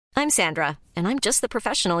I'm Sandra, and I'm just the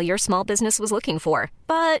professional your small business was looking for.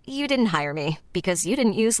 But you didn't hire me because you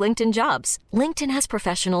didn't use LinkedIn Jobs. LinkedIn has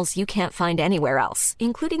professionals you can't find anywhere else,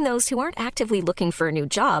 including those who aren't actively looking for a new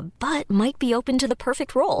job, but might be open to the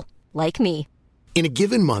perfect role, like me. In a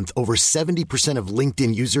given month, over 70% of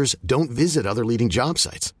LinkedIn users don't visit other leading job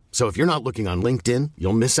sites. So if you're not looking on LinkedIn,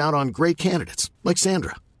 you'll miss out on great candidates like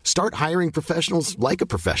Sandra. Start hiring professionals like a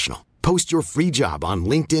professional. Post your free job on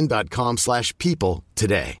linkedin.com/people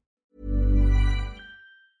today.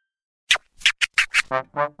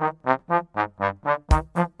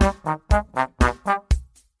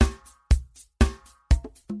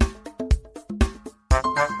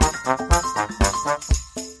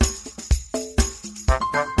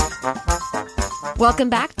 Welcome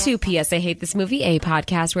back to P.S. I Hate This Movie, a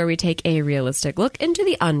podcast where we take a realistic look into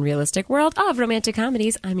the unrealistic world of romantic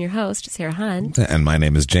comedies. I'm your host, Sarah Hunt. And my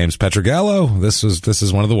name is James Petrogallo. This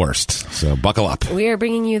is one of the worst, so buckle up. We are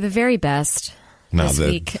bringing you the very best this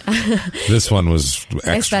week. This one was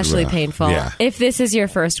extra, especially painful. Yeah. If this is your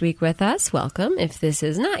first week with us, welcome. If this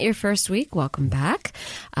is not your first week, welcome back.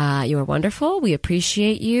 You are wonderful. We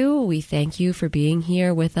appreciate you. We thank you for being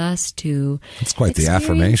here with us to It's quite the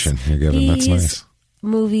affirmation you're giving. That's nice.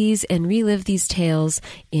 Movies and relive these tales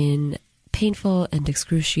in painful and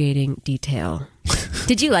excruciating detail.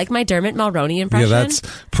 Did you like my Dermot Mulroney impression? Yeah, that's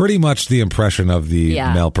pretty much the impression of the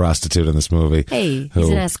male prostitute in this movie. Hey, he's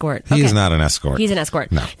an escort. He is not an escort. He's an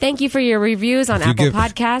escort. No. Thank you for your reviews on Apple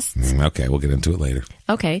Podcasts. Okay, we'll get into it later.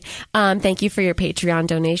 Okay. Thank you for your Patreon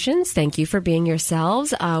donations. Thank you for being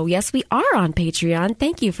yourselves. Yes, we are on Patreon.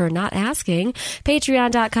 Thank you for not asking.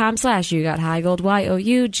 Patreon.com/YouGotHeigold,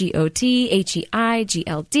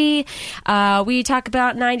 YOUGOTHEIGLD. We talk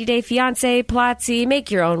about 90 Day Fiancé, Platzi, Make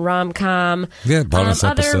Your Own Rom-Com. Yeah, bonus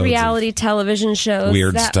episodes. Other reality television shows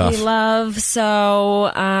weird that stuff. we love. So,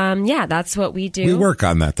 yeah, that's what we do. We work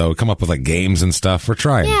on that, though. Come up with like games and stuff. We're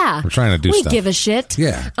trying. Yeah. We're trying to do stuff. We give a shit.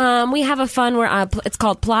 Yeah. We have a fun where it's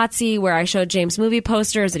called Platzi, where I show James movie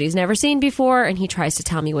posters that he's never seen before, and he tries to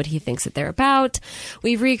tell me what he thinks that they're about.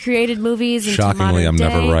 We've recreated movies into Shockingly, I'm modern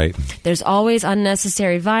day. never right. There's always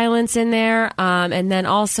unnecessary violence in there. And then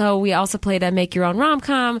we also played a Make Your Own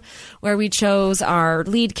Rom-Com, where we chose our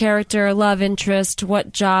lead character, love interest,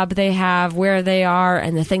 what job they have, where they are,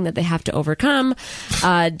 and the thing that they have to overcome.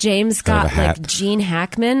 James got like Gene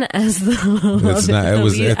Hackman as the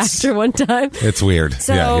lead actor one time. It's weird.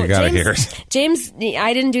 So yeah, you gotta hear it. James,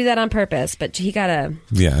 I didn't do that on purpose, but he got a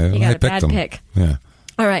bad pick. Yeah.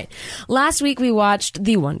 All right. Last week we watched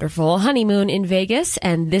The Wonderful Honeymoon in Vegas,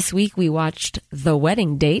 and this week we watched The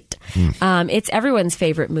Wedding Date. It's everyone's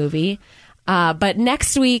favorite movie. But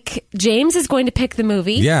next week, James is going to pick the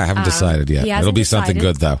movie. Yeah, I haven't decided yet. It'll be something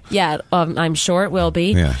good, though. Yeah, I'm sure it will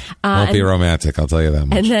be. Yeah, won't be romantic, I'll tell you that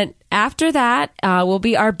much. And then after that will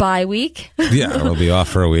be our bye week. Yeah, we'll be off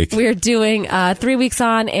for a week. We're doing 3 weeks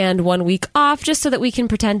on and 1 week off just so that we can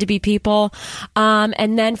pretend to be people.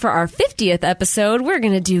 And then for our 50th episode, we're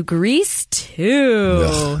going to do Grease 2.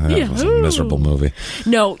 Ugh, that was a miserable movie.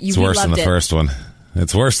 No, it's worse than the first one.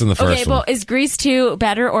 It's worse than the first one. Okay, well, is Grease 2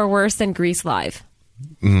 better or worse than Grease Live?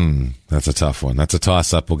 That's a tough one. That's a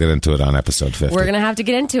toss-up. We'll get into it on episode 50. We're going to have to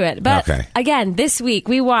get into it. But again, this week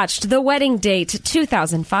we watched The Wedding Date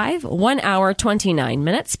 2005, 1 hour, 29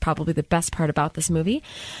 minutes. Probably the best part about this movie.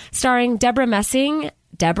 Starring Debra Messing.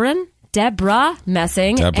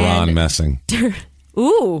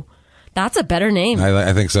 Ooh, that's a better name.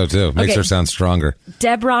 I think so, too. Makes her sound stronger.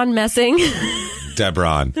 Debron Messing.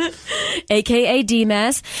 Debron. A.K.A.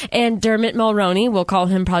 D-Mess. And Dermot Mulroney. We'll call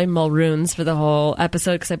him probably Mulroons for the whole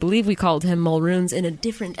episode, because I believe we called him Mulroons in a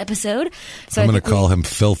different episode. So I'm going to call him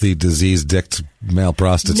filthy, disease-dicked male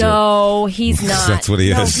prostitute. No, he's not. That's what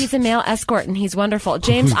he is. He's a male escort, and he's wonderful.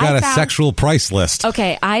 James, who's got a sexual price list.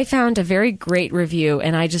 Okay, I found a very great review,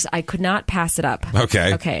 and I could not pass it up.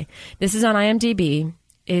 Okay. This is on IMDb.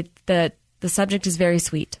 The subject is very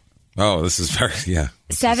sweet. Oh, this is very,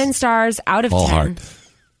 7 stars out of 10. Heart.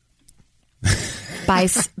 by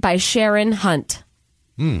Sharon Hunt.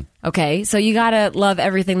 Okay, so you gotta love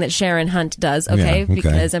everything that Sharon Hunt does, okay?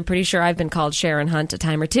 Because I'm pretty sure I've been called Sharon Hunt a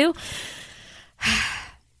time or two.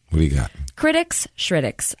 What do you got? Critics,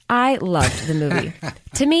 Shriddicks. I loved the movie.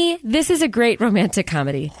 To me, this is a great romantic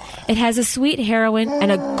comedy. It has a sweet heroine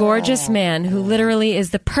and a gorgeous man who literally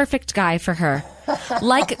is the perfect guy for her.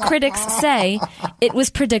 Like critics say, it was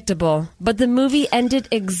predictable, but the movie ended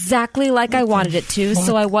exactly like I wanted it to,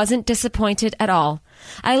 so I wasn't disappointed at all.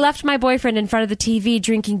 I left my boyfriend in front of the TV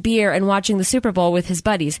drinking beer and watching the Super Bowl with his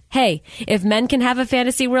buddies. Hey, if men can have a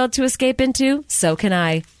fantasy world to escape into, so can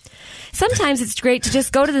I. Sometimes it's great to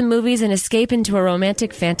just go to the movies and escape into a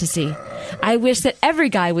romantic fantasy. I wish that every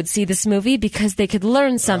guy would see this movie because they could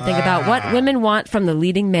learn something about what women want from the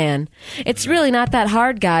leading man. It's really not that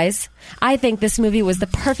hard, guys. I think this movie was the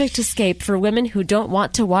perfect escape for women who don't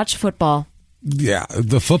want to watch football. Yeah,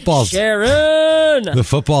 the football's Sharon! The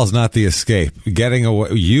football's not the escape. Getting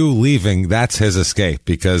away, you leaving, that's his escape.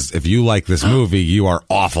 Because if you like this movie, you are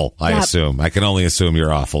awful. I assume. I can only assume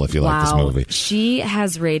you're awful if you like this movie. She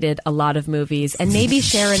has rated a lot of movies, and maybe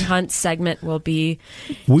Sharon Hunt's segment will be.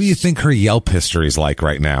 What do you think her Yelp history is like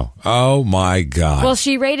right now? Oh my God! Well,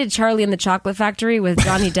 she rated Charlie and the Chocolate Factory with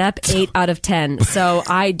Johnny Depp 8 out of 10. So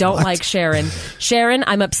I don't like Sharon. Sharon,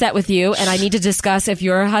 I'm upset with you, and I need to discuss if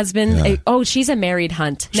your husband. Yeah. She's a married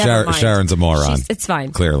Hunt. Never mind. Sharon's a moron. It's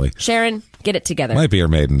fine. Clearly. Sharon, get it together. Might be her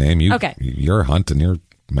maiden name. Okay. You're Hunt and you're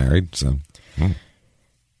married, so.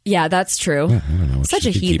 Yeah, that's true. Yeah, I don't know. Such a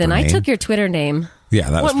heathen. I took your Twitter name. Yeah,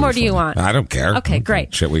 that was What more do funny. you want? I don't care. Okay,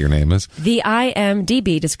 great. Shit what your name is. The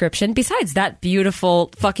IMDb description, besides that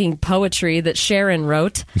beautiful fucking poetry that Sharon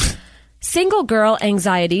wrote... Single girl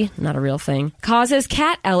anxiety, not a real thing, causes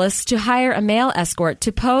Kat Ellis to hire a male escort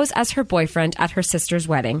to pose as her boyfriend at her sister's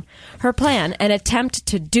wedding. Her plan, an attempt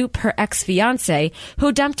to dupe her ex-fiancé,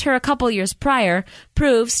 who dumped her a couple years prior,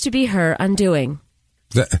 proves to be her undoing.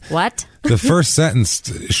 What? The first sentence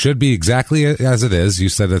should be exactly as it is. You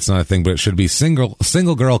said that's not a thing, but it should be single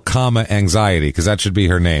girl, comma, anxiety, because that should be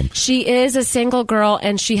her name. She is a single girl,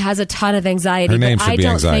 and she has a ton of anxiety. Her name but should I be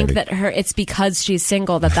don't anxiety. think that it's because she's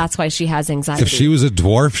single that's why she has anxiety. If she was a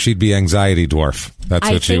dwarf, she'd be anxiety dwarf. That's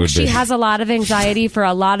what she would be. I think she has a lot of anxiety for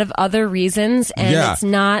a lot of other reasons, and it's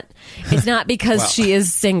not because she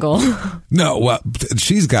is single. No, well,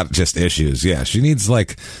 she's got just issues. Yeah, she needs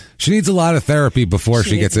a lot of therapy before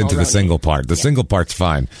she gets into the single part. The single part's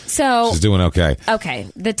fine. So she's doing okay. Okay,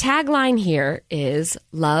 the tagline here is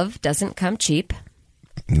 "Love doesn't come cheap."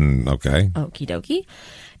 Okay. Okie dokie.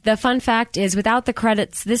 The fun fact is, without the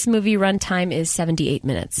credits, this movie runtime is 78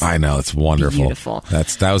 minutes. I know, it's wonderful. Beautiful.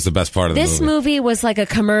 That was the best part of the movie. This movie was like a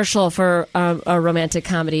commercial for a romantic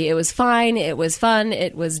comedy. It was fine. It was fun.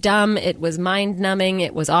 It was dumb. It was mind-numbing.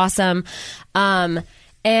 It was awesome.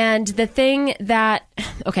 And the thing that,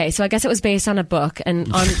 okay, so I guess it was based on a book, and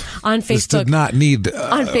on Facebook. This did not need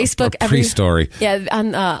on Facebook, a pre-story.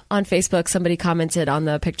 On Facebook, somebody commented on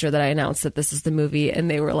the picture that I announced that this is the movie, and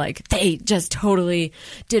they were like, they just totally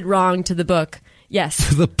did wrong to the book. Yes.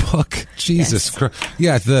 To the book. Jesus Christ.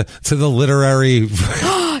 Yeah, to the literary.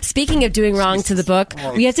 Speaking of doing wrong to the book,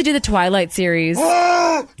 we have to do the Twilight series.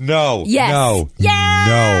 No. Yes. No. Yeah.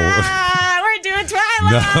 No. We're doing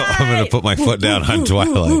Twilight. No, I'm going to put my foot down on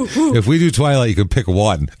Twilight. If we do Twilight, you can pick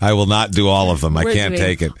one. I will not do all of them. I can't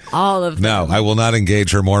take it. All of them. No, I will not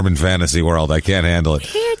engage her Mormon fantasy world. I can't handle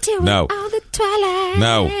it. We're doing all the Twilight.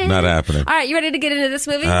 No, not happening. All right, you ready to get into this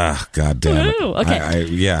movie? Ah, God damn it. Okay.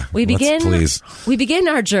 Yeah. We begin. Please. We begin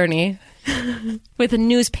our journey with a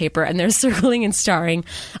newspaper, and they're circling and starring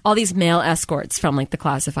all these male escorts from like the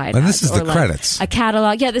classified. And this is the like credits. A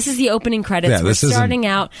catalog. Yeah, this is the opening credits. Yeah, we're starting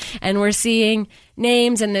out, and we're seeing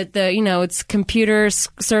names, and the it's computers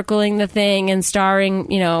circling the thing and starring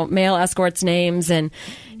male escorts' names and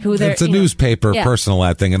who they're. It's a newspaper personal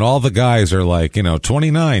ad thing, and all the guys are like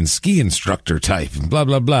 29 ski instructor type, blah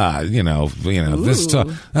blah blah. This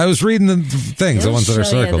stuff. I was reading the things, the ones that are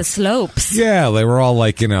circled. The slopes. Yeah, they were all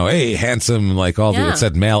like hey, handsome, like all the. It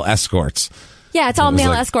said male escorts. Yeah, it's all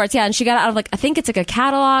male escorts. Yeah, and she got it out of I think it's like a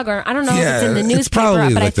catalog, or I don't know if it's in the newspaper. It's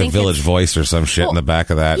probably but like I think the Village Voice or some shit in the back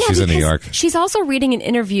of that. Yeah, she's in New York. She's also reading an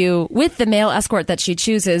interview with the male escort that she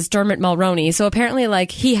chooses, Dermot Mulroney. So apparently,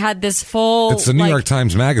 he had this full. It's the New York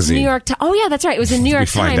Times Magazine. Oh yeah, that's right. It was in New York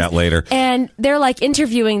Times. We find out later. And they're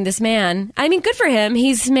interviewing this man. I mean, good for him.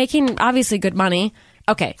 He's making obviously good money.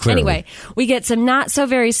 Okay. Clearly. Anyway, we get some not so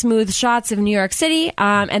very smooth shots of New York City,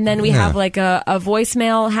 and then we have a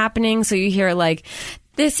voicemail happening. So you hear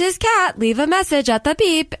 "This is Kat, leave a message at the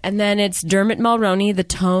beep." And then it's Dermot Mulroney,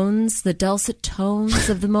 the dulcet tones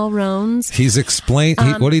of the Mulrones. He's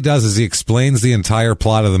what he does is he explains the entire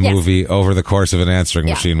plot of the movie over the course of an answering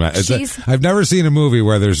machine. I've never seen a movie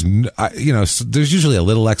where there's usually a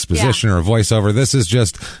little exposition or a voiceover. This is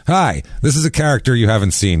just, hi, this is a character you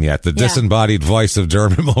haven't seen yet. The disembodied voice of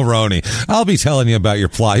Dermot Mulroney. I'll be telling you about your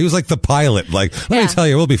plot. He was like the pilot. Let me tell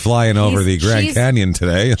you, we'll be flying over the Grand Canyon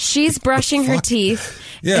today. She's brushing her teeth.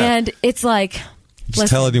 Yeah. And it's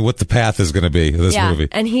just telling you what the path is going to be of this movie.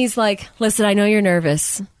 And he's like, listen, I know you're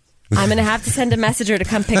nervous. I'm going to have to send a messenger to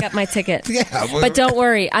come pick up my ticket. Yeah, but don't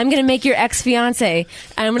worry, I'm going to make your ex-fiance.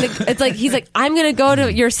 He's like, I'm going to go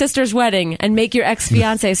to your sister's wedding and make your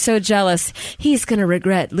ex-fiance so jealous. He's going to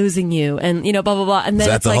regret losing you, and blah blah blah. And then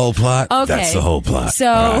that's the whole plot. Okay, that's the whole plot.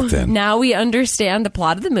 So now we understand the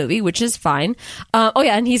plot of the movie, which is fine.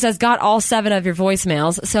 And he says, got all 7 of your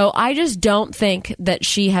voicemails. So I just don't think that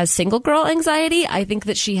she has single girl anxiety. I think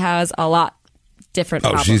that she has a lot different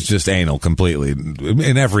problems. She's just anal completely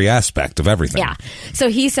in every aspect of everything. Yeah. So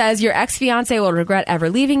he says, your ex-fiance will regret ever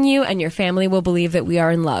leaving you, and your family will believe that we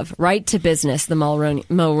are in love. Right to business, the Mulrooney.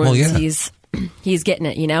 Well, yeah. He's getting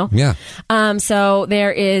it, Yeah. So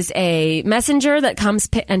there is a messenger that comes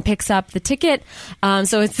and picks up the ticket.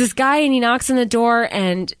 So it's this guy, and he knocks on the door,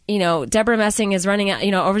 and Deborah Messing is running out,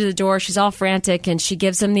 over to the door. She's all frantic, and she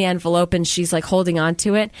gives him the envelope, and she's like holding on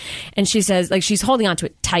to it, and she says, like, she's holding on to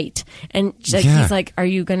it tight, and he's like, "Are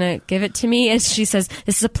you gonna give it to me?" And she says,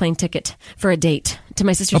 "This is a plane ticket for a date to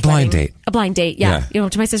my sister's wedding." A blind date, yeah.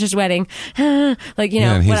 To my sister's wedding. And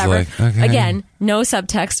he's whatever. Like, okay. Again, no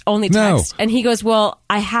subtext, only text. No. And he goes, "Well,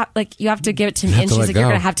 you have to give it to me." And she's like, "You're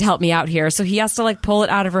going to have to help me out here." So he has to pull it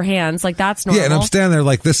out of her hands. Like, that's normal. Yeah, and I'm standing there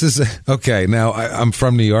like, this is okay. Now I'm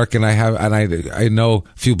from New York, and I know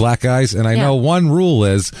a few black guys, and I know one rule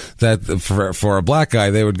is that for a black guy,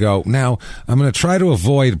 they would go, "Now I'm going to try to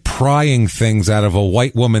avoid prying things out of a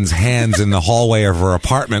white woman's hands in the hallway of her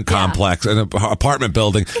apartment complex, an apartment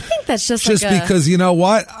building." I think that's just because you know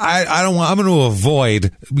what, I don't want. I'm going to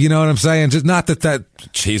avoid. You know what I'm saying? Just not that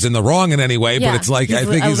she's in the wrong in any way, but it's like, I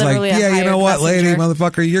think he's like, yeah, you know what, lady,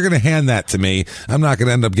 motherfucker, you're going to hand that to me. I'm not going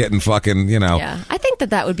to end up getting fucking, Yeah, I think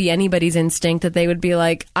that would be anybody's instinct, that they would be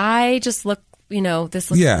like, I just look,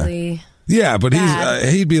 this looks really... Yeah, but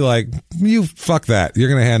he'd be like, you fuck that. You're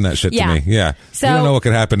going to hand that shit to me. Yeah. So, you don't know what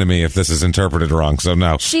could happen to me if this is interpreted wrong, so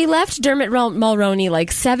no. She left Dermot Mulroney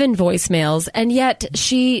 7 voicemails, and yet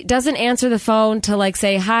she doesn't answer the phone to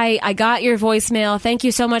say, "Hi, I got your voicemail. Thank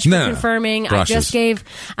you so much for confirming. Brushes.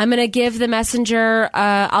 I'm going to give the messenger,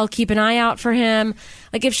 I'll keep an eye out for him."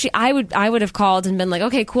 I would have called and been like,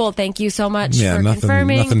 "Okay, cool. Thank you so much for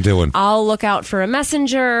confirming. Nothing doing. I'll look out for a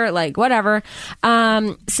messenger, whatever."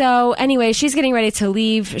 So anyway, she's getting ready to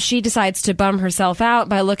leave. She decides to bum herself out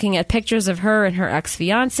by looking at pictures of her and her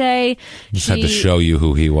ex-fiancé. Just had to show you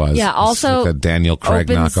who he was. Yeah. Also, a Daniel Craig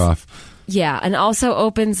knockoff. Yeah, and also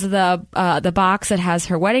opens the box that has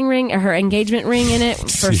her wedding ring or her engagement ring in it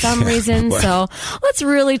for some reason. Well, so let's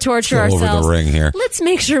really torture ourselves. Over the ring here. Let's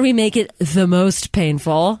make sure we make it the most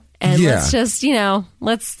painful, and let's just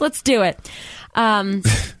let's do it.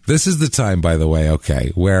 This is the time, by the way,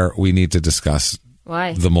 where we need to discuss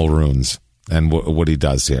the Mulroons and what he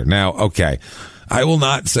does here. Now, I will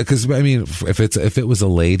not say, because if it was a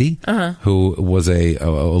lady who was a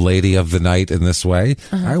lady of the night in this way,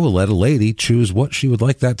 I will let a lady choose what she would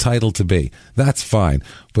like that title to be. That's fine.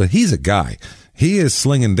 But he's a guy. He is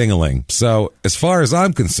slinging ding-a-ling. So as far as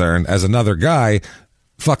I'm concerned, as another guy,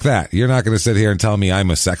 fuck that. You're not going to sit here and tell me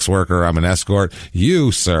I'm a sex worker, I'm an escort.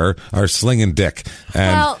 You, sir, are slinging dick.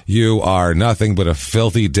 And you are nothing but a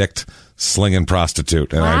filthy dicked slinging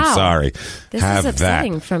prostitute. And I'm sorry. This is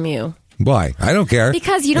upsetting from you. Why? I don't care.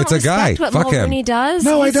 Because you don't it's respect a guy. what Mulrooney does.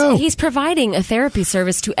 No, I don't. He's providing a therapy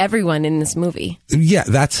service to everyone in this movie. Yeah,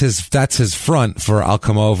 that's his front for I'll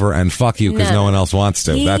come over and fuck you because no one else wants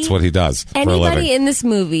to. That's what he does for a living. Anybody in this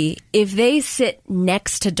movie, if they sit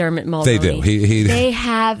next to Dermot Mulroney, they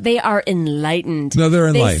do. They are enlightened. No, they're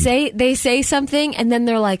enlightened. They say something and then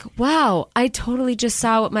they're like, "Wow, I totally just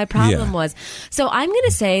saw what my problem was." So I'm going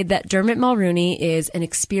to say that Dermot Mulroney is an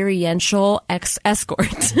experiential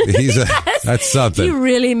escort. That's something. He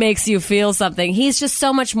really makes you feel something. He's just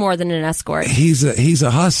so much more than an escort. He's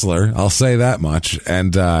a hustler, I'll say that much.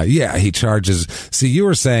 And he charges. See, you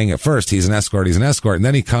were saying at first he's an escort, and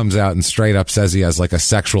then he comes out and straight up says he has a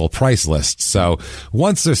sexual price list. So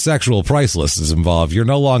once there's sexual price list is involved, you're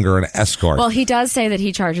no longer an escort. Well, he does say that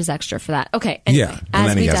he charges extra for that. Okay, anyway, and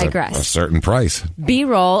then he has digress. A certain price.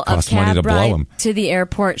 B-roll of cab ride to the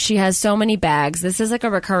airport. She has so many bags. This is a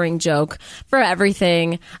recurring joke for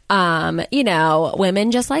everything.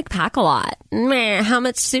 Women just pack a lot. How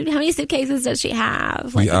many suitcases does she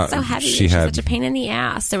have? It's so heavy. She's such a pain in the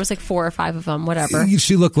ass. There was 4 or 5 of them, whatever.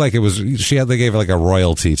 She looked like it was, they gave her a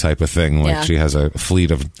royalty type of thing. She has a fleet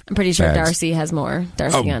of I'm pretty sure bags. Darcy has more.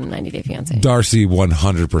 Darcy on 90 Day Fiance. Darcy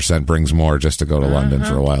 100% brings more just to go to London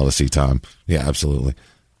for a while to see Tom. Yeah, absolutely.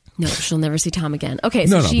 No, she'll never see Tom again. Okay,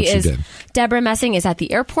 so she did. Deborah Messing is at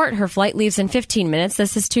the airport. Her flight leaves in 15 minutes.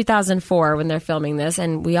 This is 2004 when they're filming this,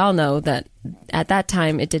 and we all know that at that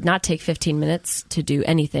time, it did not take 15 minutes to do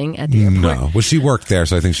anything at the airport. No. Well, she worked there,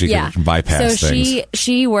 so I think she could bypass things. So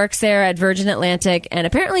she works there at Virgin Atlantic, and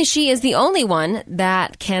apparently she is the only one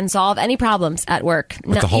that can solve any problems at work.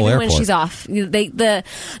 The whole even airport. when she's off. The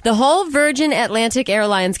whole Virgin Atlantic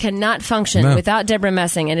Airlines cannot function without Deborah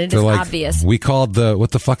Messing, and it is obvious. We called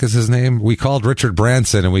what the fuck is his name? We called Richard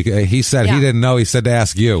Branson, and he said he didn't know. He said to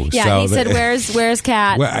ask you. Yeah, so he said, "Where's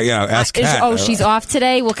Kat?" Well, ask Kat. She's off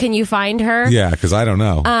today. Well, can you find her? Yeah, because I don't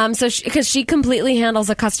know. So because she completely handles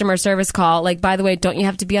a customer service call. Like, by the way, don't you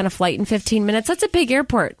have to be on a flight in 15 minutes? That's a big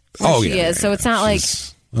airport. She is. So it's not like.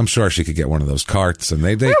 I'm sure she could get one of those carts, and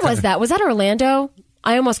they. Where was that? Was that Orlando?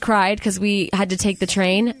 I almost cried because we had to take the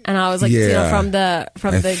train, and I was like, from the.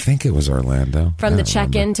 I think it was Orlando. From the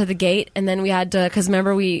check-in to the gate, and then we had to, because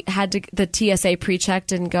remember we had to, the TSA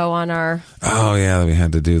pre-checked and go on our. Oh yeah, we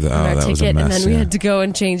had to do that ticket, was a mess. And then we had to go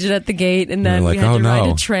and change it at the gate, and then we had to ride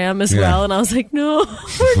a tram as well. And I was like, no,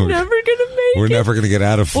 we're never gonna make it. We're never gonna get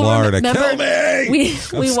out of Florida. Kill me.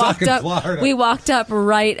 We walked up. Florida. We walked up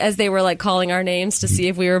right as they were like calling our names to see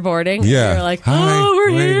if we were boarding. Yeah, we were like, hi, we're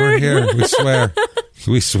here. We're here. We swear.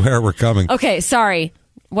 We swear we're coming. Okay, sorry.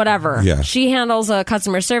 Whatever. Yeah. She handles a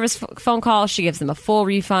customer service phone call. She gives them a full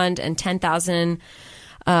refund and 10,000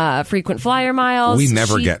 frequent flyer miles. We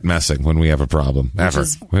never get Messing when we have a problem. Ever.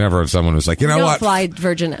 We never have someone who's like, you know what? Fly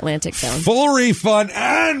Virgin Atlantic down. Full refund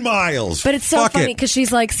and miles. But it's so funny because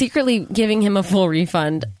she's like secretly giving him a full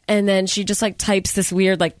refund. And then she just like types this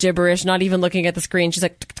weird like gibberish, not even looking at the screen. She's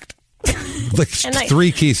like... like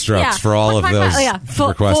 3 keystrokes for all of those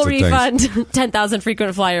requested full refund, things. 10,000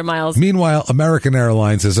 frequent flyer miles. Meanwhile, American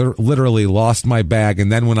Airlines has literally lost my bag,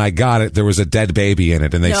 and then when I got it, there was a dead baby in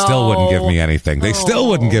it, and they still wouldn't give me anything. They still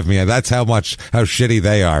wouldn't give me. That's how shitty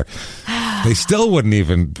they are. They still wouldn't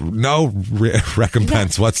even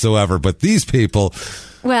recompense whatsoever. But these people,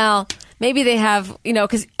 well. Maybe they have,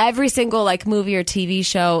 because every single like movie or TV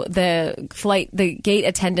show, the gate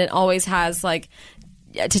attendant always has like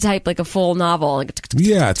to type like a full novel.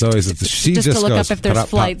 Yeah, it's always she just to look goes, up if there's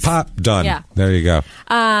flights. Pop, done. Yeah. There you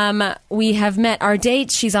go. We have met our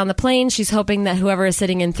date. She's on the plane. She's hoping that whoever is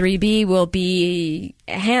sitting in 3B will be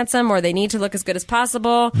handsome, or they need to look as good as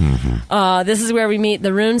possible. Mm-hmm. This is where we meet the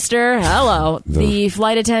Runester. Hello, the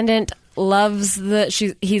flight attendant. Loves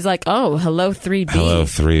he's like, oh, hello 3B. Hello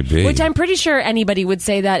 3B. Which I'm pretty sure anybody would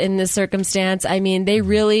say that in this circumstance. I mean, they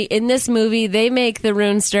really, in this movie, they make the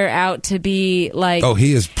Runester out to be like... Oh,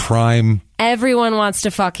 he is prime... Everyone wants to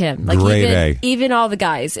fuck him. Like even all the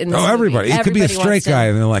guys in this movie. Everybody. He could be a straight guy,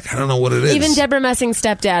 and they're like, I don't know what it is. Even Deborah Messing's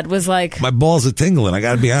stepdad was like... My balls are tingling. I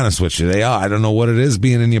got to be honest with you. They are. I don't know what it is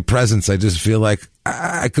being in your presence. I just feel like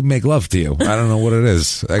I could make love to you. I don't know what it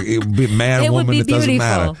is. It would be man or woman. It doesn't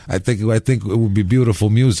matter. I think it would be beautiful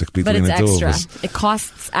music between the two of us. It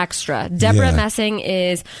costs extra. Deborah Messing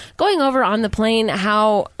is going over on the plane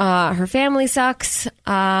how her family sucks,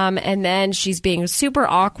 and then she's being super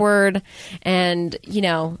awkward. And,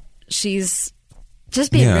 she's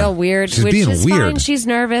just being real weird, which is fine. She's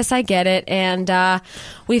nervous. I get it. And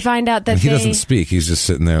we find out that he doesn't speak. He's just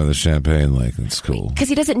sitting there with the champagne like, it's cool. Because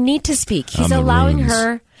he doesn't need to speak. He's allowing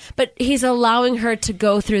her... But he's allowing her to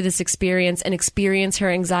go through this experience and experience her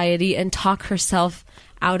anxiety and talk herself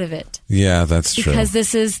out of it. Yeah, that's true. Because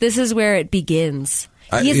this is where it begins.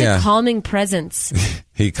 He is a calming presence.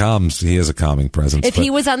 He calms. He is a calming presence. If he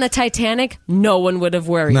was on the Titanic, no one would have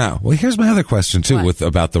worried. No. Well, here's my other question too,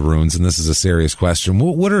 about the runes, and this is a serious question.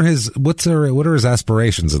 What are his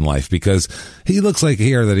aspirations in life? Because he looks like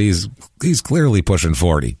here that he's clearly pushing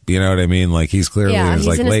 40. You know what I mean? Like he's clearly in his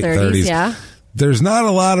late 30s. Yeah. There's not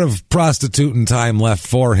a lot of prostituting time left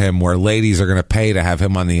for him where ladies are going to pay to have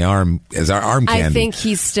him on the arm as our arm candy. I think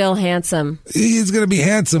he's still handsome. He's going to be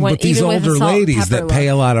handsome, but these older ladies that pay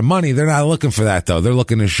a lot of money, they're not looking for that, though. They're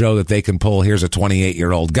looking to show that they can pull, here's a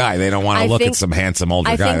 28-year-old guy. They don't want to look at some handsome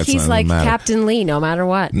older guy. I think he's like Captain Lee, no matter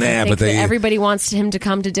what. Nah, but everybody wants him to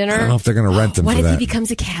come to dinner. I don't know if they're going to rent him for that. What if he becomes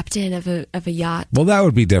a captain of a yacht? Well, that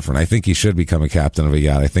would be different. I think he should become a captain of a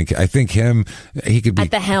yacht. I think he could be...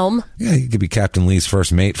 At the helm? Yeah, he could be Captain Lee's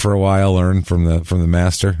first mate for a while, learn from the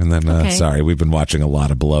master, and then sorry, we've been watching a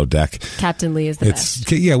lot of Below Deck. Captain Lee is the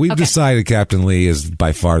best. Yeah, we've decided Captain Lee is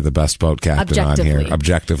by far the best boat captain on here.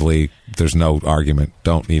 Objectively, there's no argument.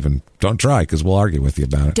 Don't try, because we'll argue with you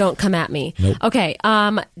about it. Don't come at me. Nope. Okay,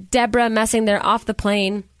 Deborah Messing, they're off the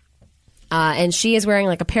plane. And she is wearing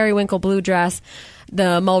like a periwinkle blue dress.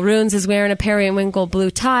 The Mulroons is wearing a periwinkle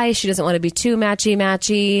blue tie. She doesn't want to be too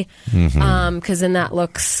matchy-matchy because then that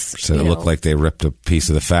looks... So it looked like they ripped a piece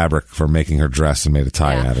of the fabric for making her dress and made a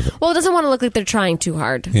tie out of it. Well, it doesn't want to look like they're trying too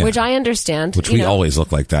hard, which I understand. Which we always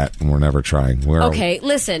look like that, and we're never trying. Okay,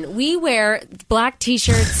 listen, we wear black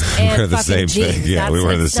T-shirts and wear the fucking same jeans. thing. Yeah, we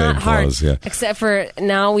wear the same clothes. Yeah, except for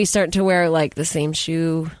now we start to wear like the same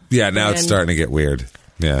shoe. Yeah, now it's starting to get weird.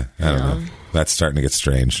 Yeah, I don't know. That's starting to get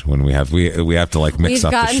strange when we have to like mix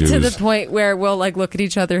up the shoes. We've gotten to the point where we'll like look at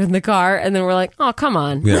each other in the car and then we're like, oh, come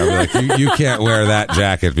on. Yeah, we're like, you can't wear that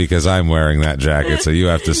jacket because I'm wearing that jacket, so you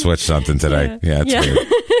have to switch something today. Yeah, it's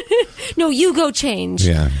weird. No, you go change.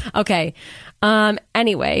 Yeah. Okay.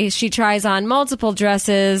 Anyway, she tries on multiple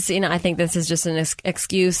dresses. I think this is just an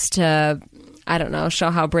excuse to, I don't know, show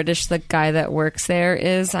how British the guy that works there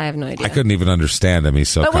is. I have no idea. I couldn't even understand him. He's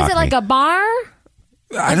so But was it like a bar?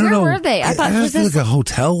 I don't know. Where were they? I thought it was like a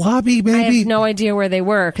hotel lobby, maybe? I have no idea where they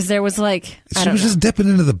were because there was like... She was just dipping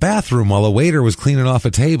into the bathroom while a waiter was cleaning off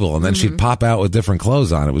a table, and then she'd pop out with different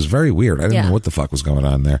clothes on. It was very weird. I didn't know what the fuck was going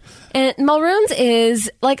on there. And Mulroon's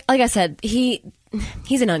is, like I said, he's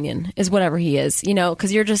an onion, is whatever he is,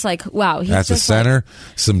 because you're just like, wow. He's That's a center,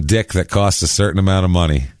 some dick that costs a certain amount of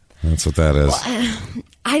money. That's what that is. Well,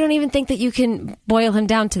 I don't even think that you can boil him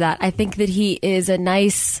down to that. I think that he is a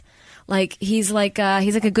nice... he's like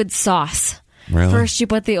a good sauce. Really? First you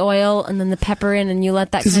put the oil and then the pepper in, and you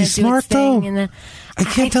let that kind of do its thing. Is he smart though? And then I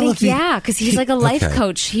can't tell if he... Yeah, because he's like a life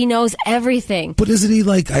coach. He knows everything. But isn't he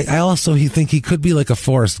like... I also think he could be like a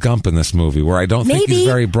Forrest Gump in this movie, where I don't think he's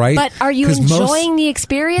very bright. But are you enjoying the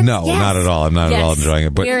experience? No, not at all. I'm not at all enjoying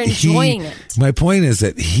it. But you're enjoying it. My point is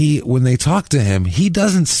that when they talk to him, he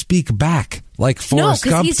doesn't speak back. Like Forrest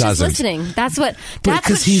Gump he's doesn't. Just listening. That's what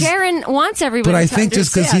Sharon wants everybody. But I to think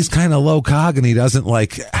just because he's kind of low cog and he doesn't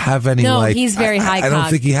have any. No, he's very high cog. I don't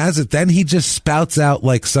think he has it. Then he just spouts out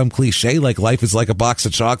like some cliche, like life is like a box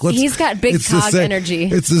of chocolates. He's got big cog energy.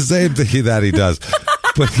 It's the same thing that he does.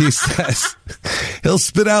 But he says he'll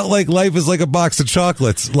spit out like life is like a box of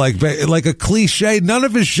chocolates, like a cliche. None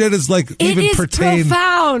of his shit is like even pertain.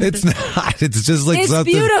 Profound. It's not. It's just like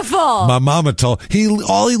something beautiful. My mama told.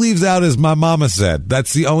 All he leaves out is my mama said.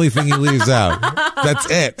 That's the only thing he leaves out.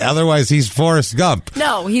 That's it. Otherwise, he's Forrest Gump.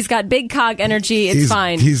 No, he's got big cog energy. It's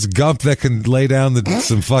fine. He's Gump that can lay down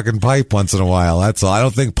some fucking pipe once in a while. That's all. I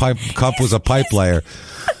don't think Gump was a pipe layer.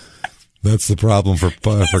 That's the problem for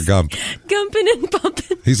Gump. Gumping and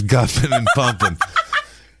pumping. He's gumping and pumping.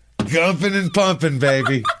 Gumping and pumping,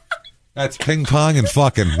 baby. That's ping pong and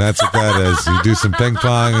fucking. That's what that is. You do some ping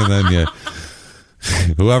pong and then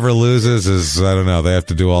whoever loses is, I don't know, they have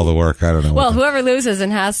to do all the work. I don't know. Well, whoever loses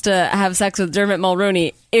and has to have sex with Dermot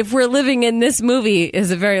Mulroney, if we're living in this movie,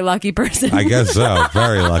 is a very lucky person. I guess so.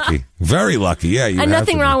 Very lucky. Very lucky. Yeah. And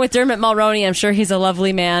nothing wrong with Dermot Mulroney. I'm sure he's a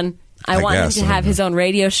lovely man. I want him to have his own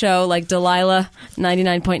radio show like Delilah,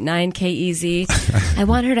 99.9 KEZ. I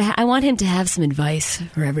want him to have some advice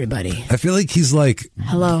for everybody. I feel like he's like...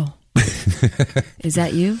 Hello. Is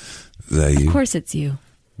that you? Is that you? Of course it's you.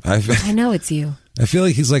 I know it's you. I feel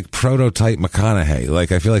like he's like prototype McConaughey.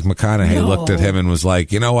 Like, I feel like McConaughey looked at him and was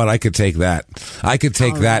like, you know what? I could take that. I could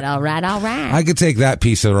take that. All right. I could take that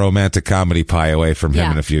piece of romantic comedy pie away from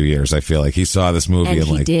him in a few years. I feel like he saw this movie in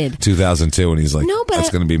like 2002 and he's like, that's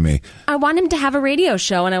going to be me. I want him to have a radio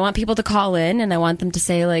show and I want people to call in and I want them to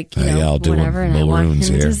say like, I'll do whatever. And Mulroon's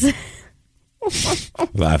here.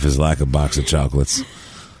 Life is like a box of chocolates.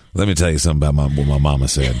 Let me tell you something about what my mama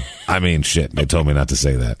said. I mean, shit. They told me not to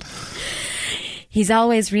say that. He's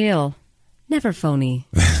always real, never phony.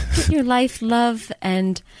 Get your life, love,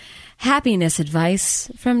 and happiness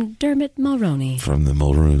advice from Dermot Mulroney. From the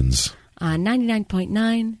Mulroons. On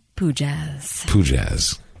 99.9 Pooh Jazz. Pooh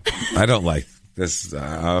Jazz. I don't like this.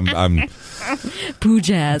 I'm Pooh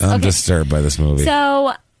Jazz. I'm disturbed by this movie.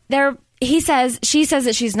 So she says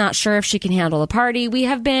that she's not sure if she can handle the party. We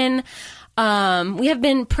have been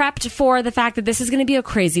prepped for the fact that this is going to be a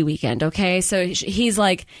crazy weekend, okay? So he's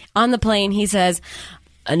like, on the plane, he says,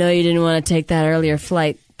 I know you didn't want to take that earlier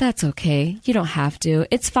flight. That's okay. You don't have to.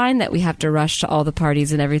 It's fine that we have to rush to all the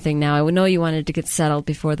parties and everything now. I know you wanted to get settled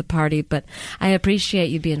before the party, but I appreciate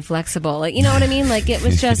you being flexible. Like, you know what I mean? Like, it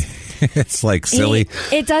was just... It's like silly.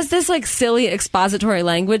 It does this like silly expository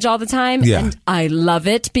language all the time. Yeah. And I love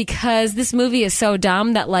it because this movie is so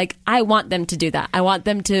dumb that like, I want them to do that. I want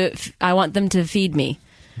them to feed me.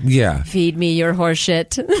 Yeah. Feed me your horse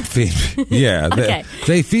shit. Yeah. Okay.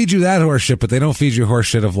 They feed you that horse shit, but they don't feed you horse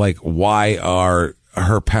shit of like, why are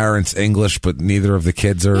her parents English, but neither of the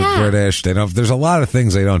kids are British. There's a lot of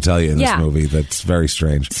things they don't tell you in this movie that's very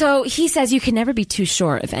strange. So he says you can never be too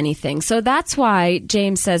sure of anything. So that's why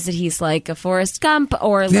James says that he's like a Forrest Gump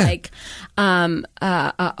or like,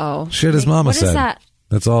 shit his mama said. What is that?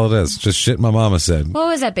 That's all it is. Just shit my mama said. What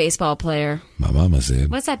was that baseball player? My mama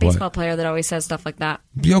said. What's that baseball player that always says stuff like that?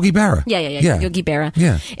 Yogi Berra. Yeah. Yogi Berra.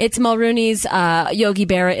 Yeah. It's Mulrooney's Yogi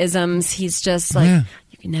Berra-isms. He's just like,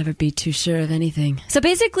 you can never be too sure of anything. So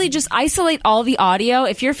basically just isolate all the audio.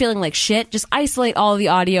 If you're feeling like shit, just isolate all the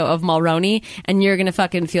audio of Mulroney and you're going to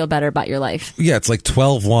fucking feel better about your life. Yeah, it's like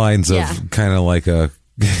 12 lines of kind of like a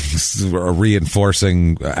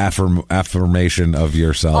reinforcing affirmation of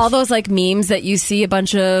yourself. All those like memes that you see a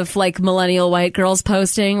bunch of like millennial white girls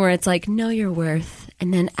posting where it's like, know your worth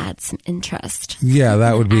and then add some interest. Yeah,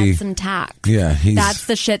 that would be. Add some tax. Yeah. That's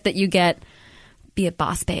the shit that you get. Be a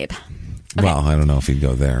boss babe. Okay. Well, I don't know if he'd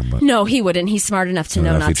go there, but no, he wouldn't. He's smart enough to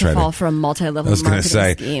know not to fall for a multi-level marketing scheme. I was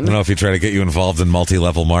going to say, I don't know if he'd try to get you involved in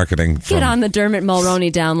multi-level marketing. Get on the Dermot Mulroney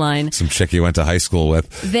downline. Some chick you went to high school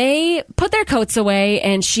with. They put their coats away,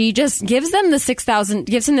 and she just gives him the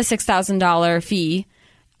 $6,000 fee.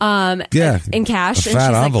 In cash, and she's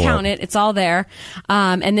like, count it, it's all there.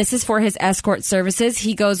 And this is for his escort services.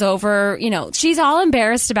 He goes over, she's all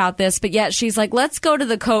embarrassed about this, but yet she's like, let's go to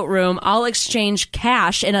the coat room. I'll exchange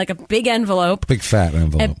cash in like a big envelope. Big fat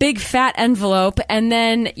envelope. And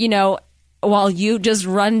then, while you just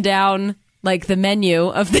run down like the menu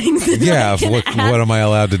of things. What am I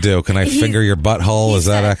allowed to do? Can I finger your butthole? Is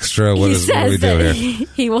that extra? What do we do here?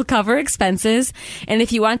 He will cover expenses, and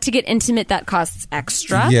if you want to get intimate, that costs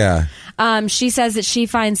extra. Yeah. She says that she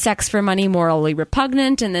finds sex for money morally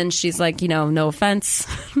repugnant, and then she's like, no offense.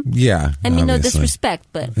 Yeah. I mean, no disrespect,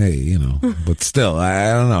 but hey, but still,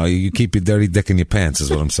 I don't know. You keep your dirty dick in your pants, is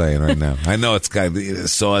what I'm saying right now. I know it's got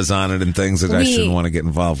saws on it and things that I shouldn't want to get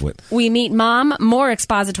involved with. We meet Mom, more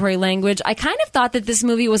expository language. I kind of thought that this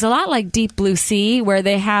movie was a lot like Deep Blue Sea, where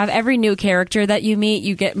they have every new character that you meet,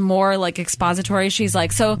 you get more like expository. She's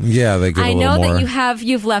like, so yeah, they get I a know little more. that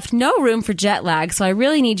you've left no room for jet lag, so I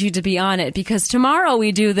really need you to be on it because tomorrow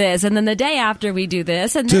we do this, and then the day after we do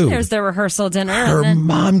this, and then there's the rehearsal dinner. Her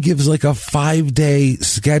mom gives like a 5-day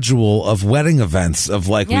schedule of wedding events of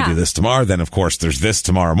like, we do this tomorrow, then of course there's this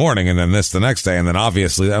tomorrow morning, and then this the next day, and then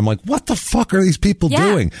obviously I'm like, what the fuck are these people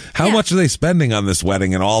doing? How much are they spending on this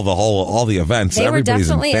wedding and all the events? They Everybody's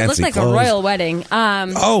were definitely, in fancy it looked like clothes. a royal wedding.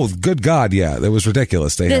 Oh, good God, yeah. It was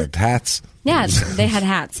ridiculous. They had hats. Yeah, they had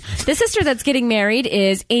hats. The sister that's getting married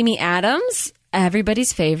is Amy Adams,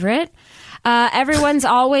 everybody's favorite. Everyone's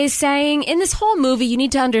always saying, in this whole movie, you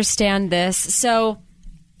need to understand this. So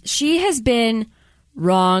she has been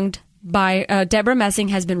wronged by, Deborah Messing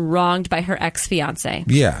has been wronged by her ex-fiance.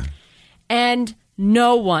 Yeah. And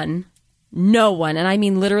no one, and I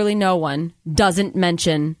mean literally no one, doesn't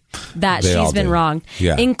mention that she's been wronged,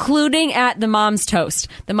 including at the mom's toast.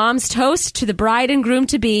 The mom's toast to the bride and groom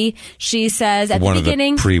to be, she says at the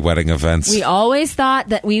beginning, the pre-wedding events, we always thought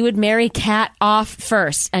that we would marry Kat off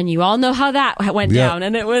first, and you all know how that went down.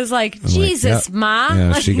 And it was like, Jesus, Ma.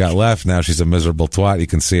 Yeah, she got left. Now she's a miserable twat. You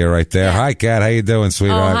can see her right there. Hi, Kat. How you doing,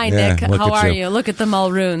 sweetheart? Oh, hi, Nick. How are you? Look at the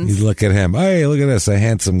Mulroons. You look at him. Hey, look at this, a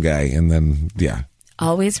handsome guy. And then,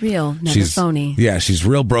 always real, never phony. Yeah, she's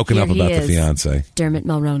real broken up about the fiance. Dermot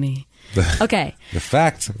Mulroney. Okay. The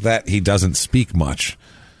fact that he doesn't speak much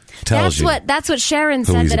tells you. That's what Sharon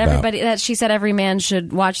said that she said every man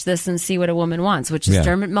should watch this and see what a woman wants, which is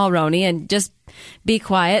Dermot Mulroney, and just be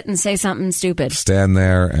quiet and say something stupid. Stand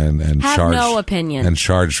there and have charge. No opinion. And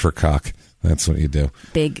charge for cock. That's what you do.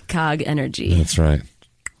 Big cog energy. That's right.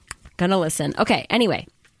 Gonna listen. Okay, anyway.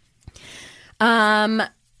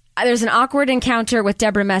 There's an awkward encounter with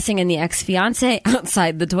Deborah Messing and the ex-fiance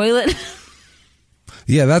outside the toilet.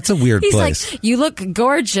 Yeah, that's a weird place. He's like, you look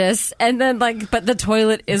gorgeous, and then but the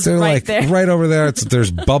toilet is right there. Right over there.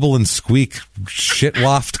 There's bubble and squeak shit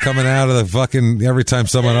waft coming out of the fucking, every time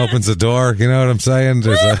someone opens a door. You know what I'm saying?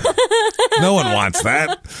 No one wants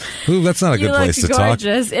that. Ooh, that's not a good place to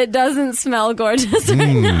gorgeous. Talk. It doesn't smell gorgeous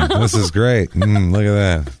right now. This is great. Look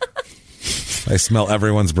at that. I smell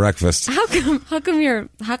everyone's breakfast. How come you're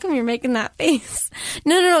making that face?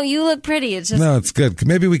 No, you look pretty. It's just, no, it's good.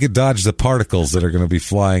 Maybe we could dodge the particles that are going to be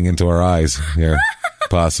flying into our eyes here,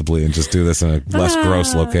 possibly, and just do this in a less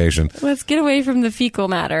gross location. Let's get away from the fecal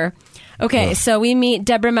matter. Okay, so we meet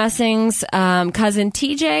Deborah Messing's cousin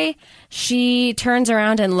TJ. She turns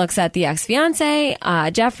around and looks at the ex-fiance,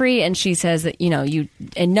 Jeffrey, and she says that, you,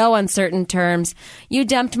 in no uncertain terms, you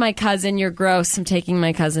dumped my cousin, you're gross, I'm taking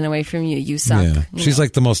my cousin away from you, you suck. Yeah. She's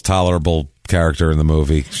like the most tolerable character in the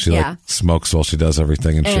movie. She like smokes while she does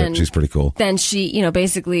everything and shit. She's pretty cool. Then she,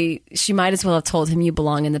 basically, she might as well have told him you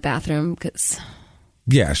belong in the bathroom because...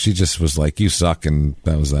 Yeah, she just was like, you suck, and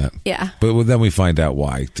that was that. Yeah. But then we find out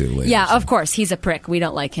why, too, later. Yeah, of course. He's a prick. We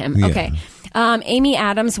don't like him. Yeah. Okay. Amy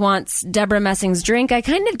Adams wants Deborah Messing's drink. I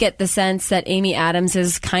kind of get the sense that Amy Adams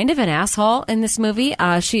is kind of an asshole in this movie.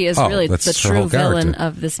 She is really the true villain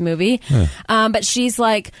of this movie. Yeah. But she's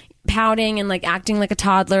like pouting and like acting like a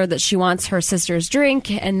toddler that she wants her sister's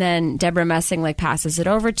drink, and then Deborah Messing like passes it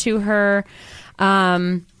over to her.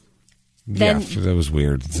 Then, that was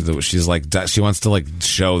weird. She's like, she wants to like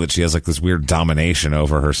show that she has like this weird domination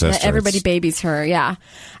over her sister. Everybody babies her, yeah.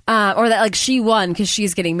 Or that like she won because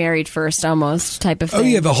she's getting married first, almost type of thing. Oh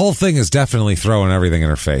yeah, the whole thing is definitely throwing everything in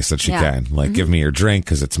her face that she can. Like, give me your drink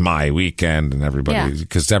because it's my weekend, and everybody.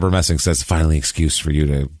 Because Deborah Messing says, finally, excuse for you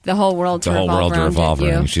to the whole world to revolve around you.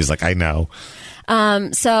 And she's like, I know.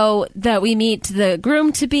 So that we meet the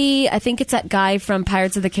groom to be, I think it's that guy from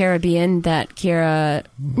Pirates of the Caribbean that Keira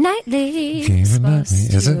Knightley is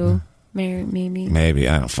supposed to marry, maybe.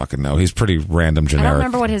 I don't fucking know. He's pretty random, generic. I don't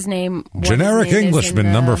remember what his name was. Generic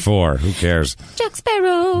Englishman, number 4. Who cares? Jack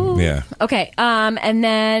Sparrow. Yeah. Okay. And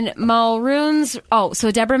then Mulroon's. Oh,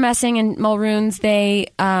 so Deborah Messing and Mulroon's, they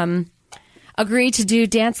agree to do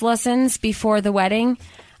dance lessons before the wedding.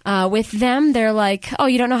 With them, they're like, "Oh,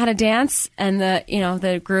 you don't know how to dance?" And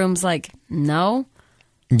the groom's like, "No."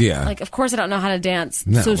 Yeah. Like, of course I don't know how to dance.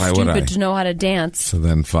 No, so why stupid to know how to dance. So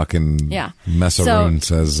then fucking Messaroon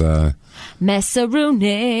says... Messaroon,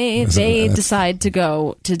 they decide to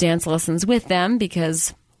go to dance lessons with them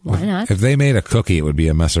because why not? If they made a cookie, it would be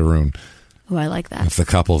a Messaroon. Oh, I like that. If the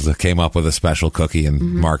couples that came up with a special cookie and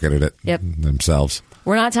marketed it themselves.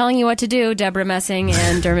 We're not telling you what to do, Deborah Messing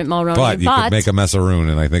and Dermot Mulroney. But you could make a messaroon,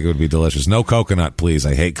 and I think it would be delicious. No coconut, please.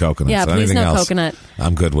 I hate coconut. Yeah, so please anything no else, coconut.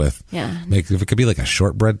 I'm good with. Yeah. If it could be like a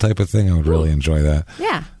shortbread type of thing, I would really enjoy that.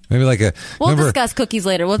 Yeah. Maybe like a... We'll discuss cookies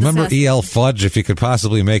later. Remember E.L. Fudge? If you could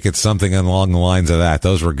possibly make it something along the lines of that.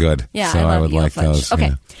 Those were good. Yeah, so I would E.L. like Fudge. those.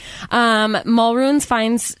 Okay. Yeah. Mulroon's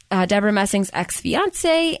finds Deborah Messing's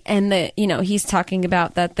ex-fiance, and he's talking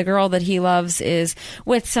about that the girl that he loves is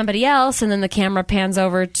with somebody else, and then the camera pans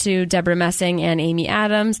over to Deborah Messing and Amy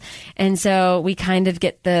Adams, and so we kind of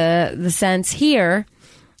get the sense here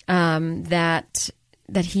that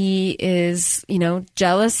he is,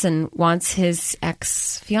 jealous and wants his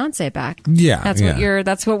ex-fiance back. Yeah.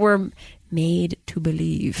 That's what we're made to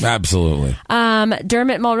believe. Absolutely.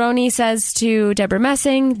 Dermot Mulroney says to Deborah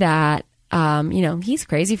Messing that, he's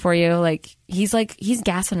crazy for you. Like, he's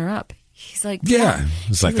gassing her up. He's like,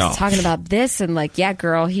 It's like, talking about this and like, yeah,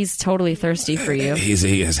 girl, he's totally thirsty for you.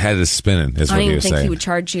 His head is spinning, is what he was saying. I don't even think he would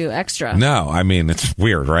charge you extra. No, I mean, it's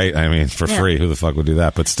weird, right? I mean, for free, who the fuck would do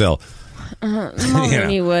that? But still.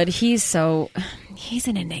 Mulroney would. He's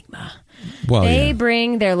an enigma. Well, they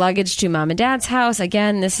bring their luggage to mom and dad's house.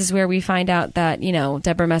 Again, this is where we find out that,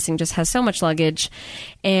 Deborah Messing just has so much luggage.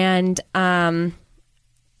 And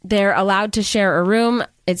they're allowed to share a room.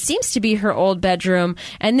 It seems to be her old bedroom.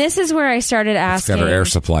 And this is where I started asking. It's got her Air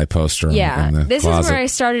Supply poster in the this closet. is where I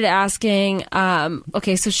started asking,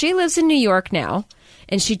 okay, so she lives in New York now,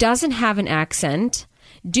 and she doesn't have an accent.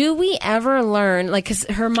 Do we ever learn, like, because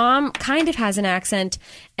her mom kind of has an accent,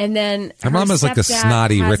 and then her mom has like a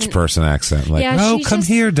snotty rich person accent, like, come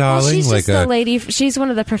here, darling. Well, she's like just a lady. She's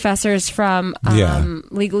one of the professors from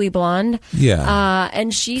Legally Blonde. Yeah,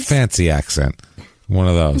 and she's fancy accent. One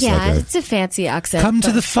of those. Yeah, it's a fancy accent. Come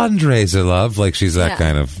to the fundraiser, love. Like, she's that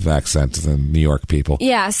kind of accent to the New York people.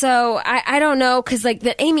 Yeah, so I don't know, because like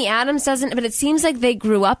the Amy Adams doesn't, but it seems like they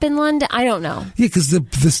grew up in London. I don't know. Yeah, because the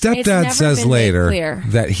stepdad says later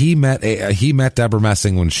that he met Deborah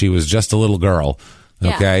Messing when she was just a little girl.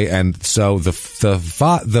 Okay, and so the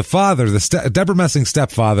father, Deborah Messing's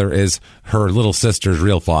stepfather is her little sister's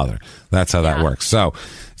real father. That's how that works. So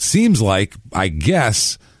seems like, I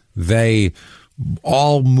guess, they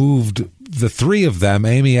all moved, the three of them,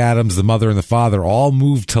 Amy Adams, the mother and the father, all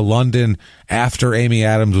moved to London after Amy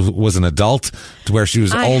Adams was an adult, to where she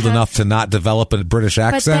was old enough to not develop a British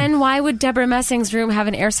accent. But then why would Deborah Messing's room have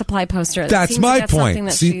an Air Supply poster? That's my point. Something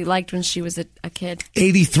that she liked when she was a kid.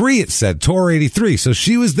 83, it said. Tour 83. So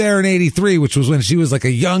she was there in 83, which was when she was like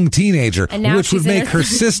a young teenager, which would make her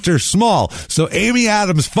sister small. So Amy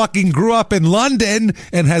Adams fucking grew up in London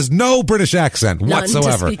and has no British accent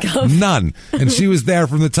whatsoever. To speak of. None. And she was there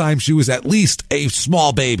from the time she was at at least a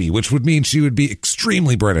small baby, which would mean she would be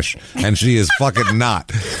extremely British, and she is fucking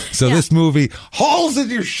not. So this movie, holes in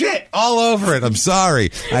your shit all over it. I'm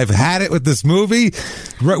sorry. I've had it with this movie.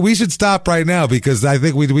 We should stop right now because I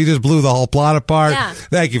think we just blew the whole plot apart. Yeah.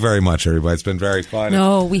 Thank you very much, everybody. It's been very fun.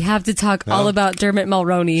 No, we have to talk all about Dermot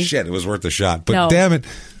Mulroney. Shit, it was worth the shot. But damn it.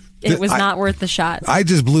 It was not worth the shot. I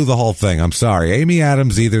just blew the whole thing. I'm sorry. Amy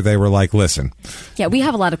Adams, either they were like, listen. Yeah, we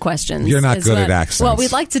have a lot of questions. You're not good at accents. What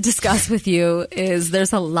we'd like to discuss with you is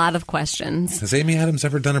there's a lot of questions. Has Amy Adams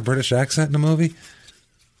ever done a British accent in a movie?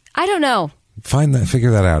 I don't know.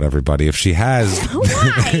 Figure that out, everybody. If she has.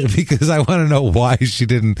 Why? Because I want to know why she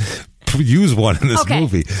didn't use one in this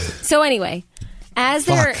movie. So anyway, as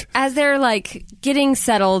they're like getting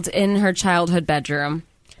settled in her childhood bedroom,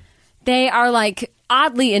 they are like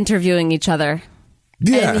oddly interviewing each other.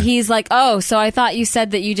 Yeah. And he's like, "Oh, so I thought you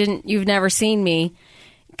said that you've never seen me."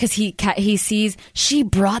 Because he sees she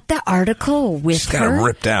brought the article with her. She's got it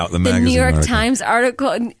ripped out, the magazine New York article. Times article.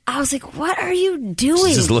 And I was like, what are you doing?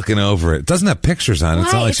 She's just looking over it. It doesn't have pictures on it.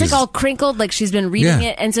 It's not like it's like all crinkled, like she's been reading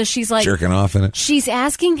it. And so she's like jerking off in it. She's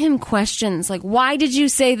asking him questions like, why did you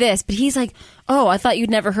say this? But he's like, oh, I thought you'd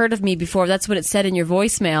never heard of me before. That's what it said in your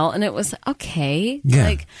voicemail. And it was, okay. Yeah.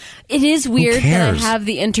 Like, it is weird that I have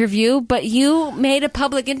the interview, but you made a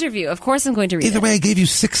public interview. Of course I'm going to read it. Either way, I gave you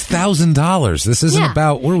 $6,000. This isn't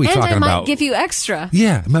about, what are we talking about? And I might give you extra.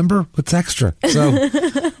 Yeah, remember? What's extra? So,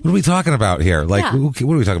 what are we talking about here? Like, what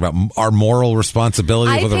are we talking about? Our moral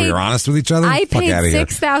responsibility, whether we're honest with each other? I paid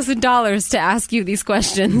 $6,000 to ask you these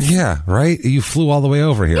questions. Yeah, right? You flew all the way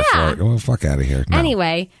over here for it. Well, fuck out of here. No.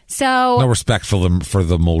 Anyway, so... No respect for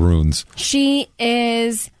the Mulroons. She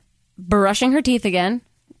is brushing her teeth again.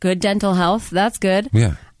 Good dental health. That's good.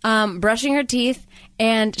 Yeah. Brushing her teeth,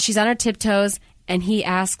 and she's on her tiptoes, and he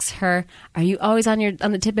asks her, are you always on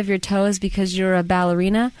the tip of your toes because you're a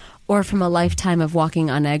ballerina or from a lifetime of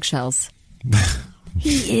walking on eggshells?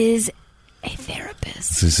 He is a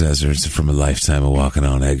therapist. She says it's from a lifetime of walking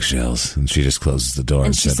on eggshells, and she just closes the door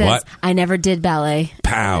and she said, says, what? I never did ballet.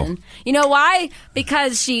 Pow. And you know why?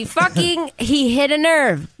 Because he hit a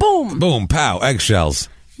nerve. Boom. Boom, pow, eggshells.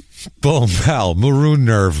 Boom, pow, maroon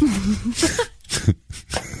nerve.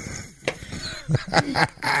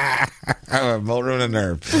 Maroon and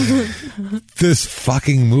nerve. This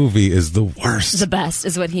fucking movie is the worst. The best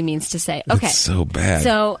is what he means to say. Okay. It's so bad.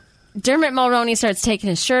 So Dermot Mulroney starts taking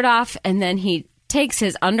his shirt off, and then he takes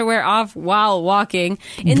his underwear off while walking.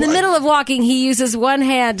 In the middle of walking, he uses one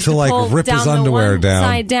hand to like pull rip down his underwear one down.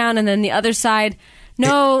 side down, and then the other side.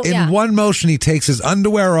 In one motion, he takes his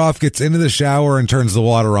underwear off, gets into the shower, and turns the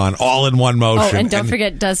water on, all in one motion. Oh, and don't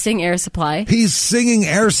forget, does sing Air Supply. He's singing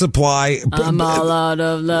Air Supply. I'm all out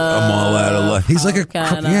of love. I'm all out of love. He's like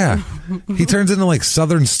he turns into like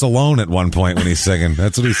Southern Stallone at one point when he's singing.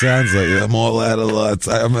 That's what he sounds like. I'm all out of love.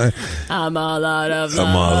 I'm all out of love.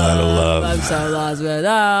 I'm all out of love. I'm so lost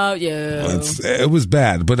without you. It was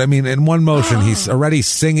bad, but I mean, in one motion, he's already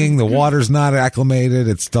singing. The water's not acclimated.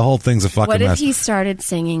 The whole thing's a fucking mess. What if he started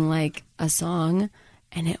singing like a song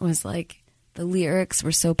and it was like the lyrics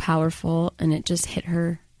were so powerful and it just hit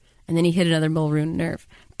her, and then he hit another Mulroon nerve?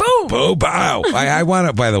 Boom! Boom! Pow! I want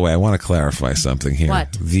to. By the way, I want to clarify something here.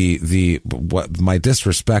 What? What my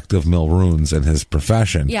disrespect of Mulroons and his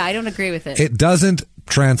profession. Yeah, I don't agree with it. It doesn't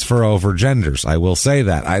transfer over genders. I will say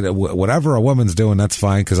that. Whatever a woman's doing, that's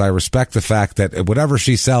fine, because I respect the fact that whatever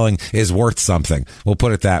she's selling is worth something. We'll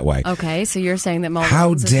put it that way. Okay, so you're saying that Mulroons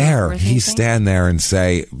How dare is he stand there and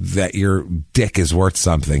say that your dick is worth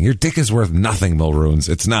something? Your dick is worth nothing, Mulroons.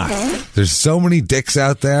 It's not. There's so many dicks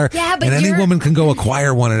out there, and any woman can go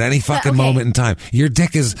acquire one at any fucking moment in time. Your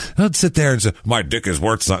dick is, don't sit there and say, my dick is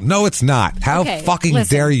worth something. No, it's not. How fucking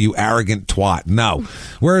dare you, arrogant twat. No.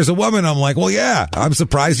 Whereas a woman, I'm like, well, yeah, I'm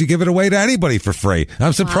surprised you give it away to anybody for free.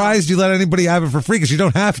 I'm surprised you let anybody have it for free, because you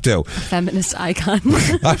don't have to. Feminist icon.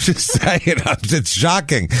 I'm just saying, it's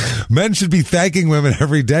shocking. Men should be thanking women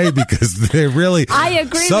every day, because they really, I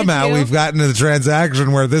agree somehow with you. We've gotten to the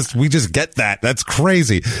transaction where we just get that. That's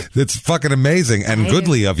crazy. It's fucking amazing and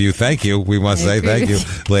goodly of you. Thank you. We must say thank you,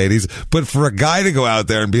 ladies. But for a guy to go out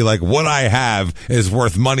there and be like, what I have is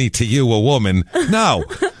worth money to you, a woman. No.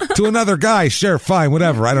 To another guy, sure, fine,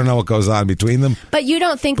 whatever. I don't know what goes on between them. But you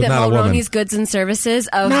don't think that Mulroney's goods and services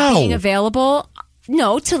of being available,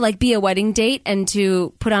 to like be a wedding date and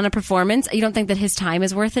to put on a performance, you don't think that his time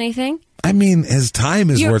is worth anything? I mean, his time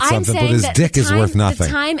is worth something, but his dick is worth nothing.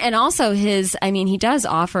 The time and also he does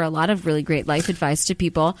offer a lot of really great life advice to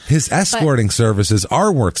people. His escorting services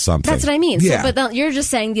are worth something. That's what I mean. Yeah. So, but you're just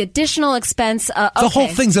saying the additional expense. Okay. The whole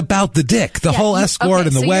thing's about the dick. The whole escort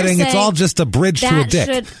and the wedding. It's all just a bridge to a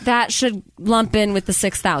dick. That should lump in with the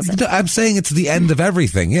 $6,000. I'm saying it's the end of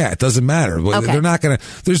everything. Yeah, it doesn't matter. Okay. They're not going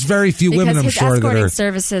to. There's very few women, I'm sure, that are.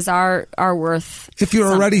 Services are worth. If you're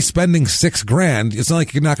already spending $6,000, it's not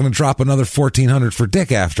like you're not going to drop another $1,400 for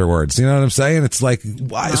dick afterwards. You know what I'm saying? It's like,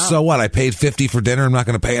 why? Wow. So what? I paid $50 for dinner. I'm not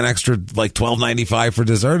going to pay an extra like $12.95 for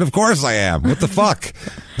dessert. Of course I am. What the fuck?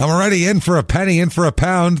 I'm already in for a penny, in for a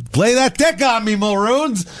pound. Lay that dick on me,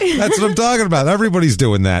 Mulroons. That's what I'm talking about. Everybody's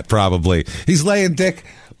doing that probably. He's laying dick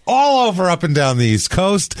all over up and down the East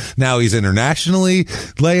Coast. Now he's internationally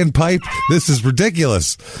laying pipe. This is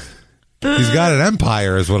ridiculous. He's got an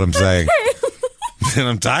empire, is what I'm saying. And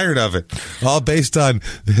I'm tired of it. All based on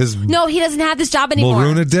his... No, he doesn't have this job anymore.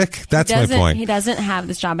 Mulroona dick? That's my point. He doesn't have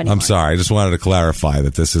this job anymore. I'm sorry. I just wanted to clarify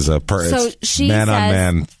that this is a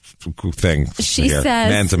man-on-man thing. She says...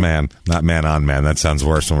 Man-to-man, not man-on-man. That sounds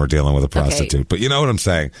worse when we're dealing with a prostitute. Okay. But you know what I'm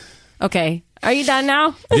saying. Okay. Are you done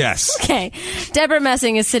now? Yes. Okay. Deborah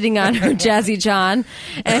Messing is sitting on her Jazzy John,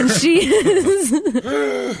 and she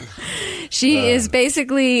is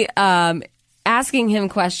basically... asking him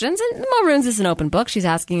questions, and Mulroon's is an open book. She's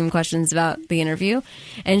asking him questions about the interview,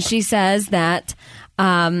 and she says that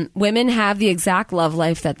women have the exact love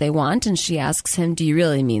life that they want, and she asks him, do you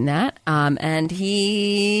really mean that? And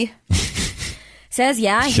he says,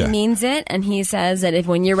 yeah, he means it, and he says that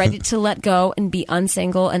when you're ready to let go and be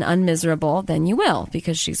unsingle and unmiserable, then you will,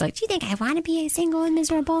 because she's like, do you think I want to be single and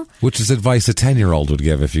miserable? Which is advice a 10-year-old would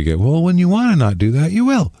give if you get, well, when you want to not do that, you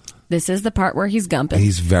will. This is the part where he's gumping.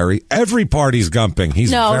 Every part he's gumping.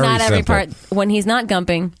 No, not every part. When he's not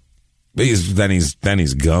gumping. Then he's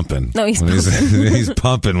gumping. No, he's pumping. He's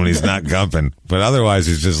pumping when he's not gumping. But otherwise,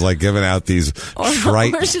 he's just like giving out these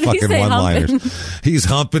trite fucking one-liners. He's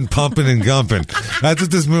humping, pumping, and gumping. That's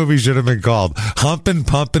what this movie should have been called. Humping,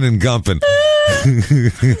 pumping, and gumping.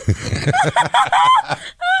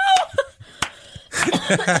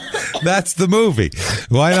 That's the movie.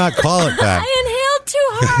 Why not call it that? I inhaled too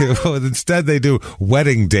hard. Instead, they do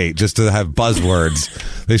wedding date just to have buzzwords.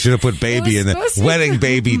 They should have put baby in the wedding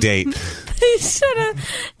baby date. They should have.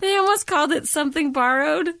 They almost called it something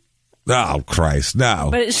borrowed. Oh, Christ, no.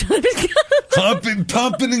 But it should have been humping,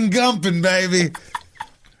 pumping, and gumping, baby.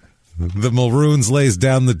 The Mulroons lays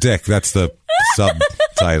down the dick. That's the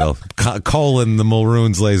subtitle. Colon, the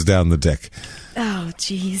Mulroons lays down the dick. Oh,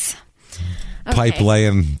 jeez. Okay. Pipe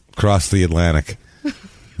laying across the Atlantic.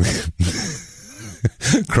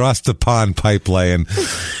 Across the pond, pipe laying.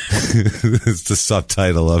 It's the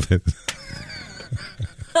subtitle of it.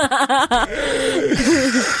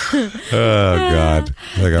 Oh, God.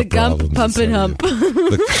 I got the gump, pump, and hump.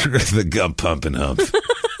 The gump, pump, and hump.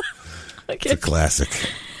 Okay. It's a classic.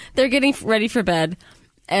 They're getting ready for bed.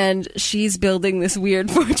 And she's building this weird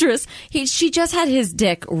fortress. She just had his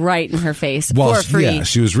dick right in her face for free. Yeah,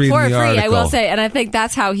 she was reading the article. I will say. And I think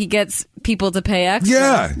that's how he gets people to pay extra.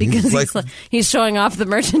 Yeah. Because he's showing off the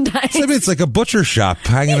merchandise. I mean, it's like a butcher shop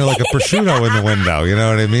hanging like a prosciutto in the window. You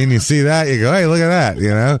know what I mean? You see that, you go, hey, look at that.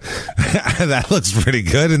 You know? That looks pretty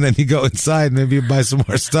good. And then you go inside and maybe you buy some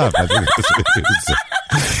more stuff. I think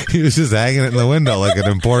he was just hanging it in the window like an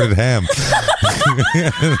imported ham.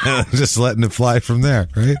 Just letting it fly from there,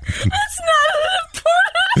 right? That's not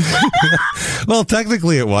an imported. Well,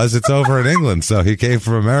 technically it was. It's over in England, so he came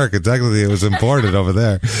from America. Technically it was imported over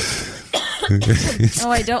there. Oh,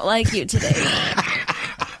 I don't like you today.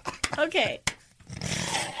 Okay.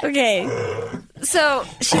 So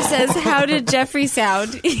she says, how did Jeffrey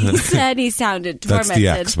sound? He said he sounded tormented. That's the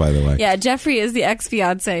ex, by the way. Yeah, Jeffrey is the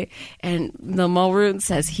ex-fiance. And the Mulroon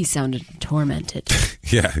says he sounded tormented.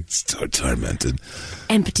 Yeah, it's so tormented.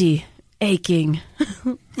 Empty. Aching.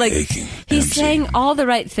 Aching. He's saying all the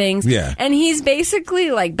right things. Yeah. And he's basically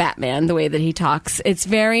like Batman, the way that he talks. It's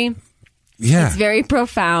very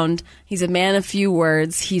profound. He's a man of few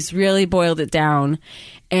words. He's really boiled it down.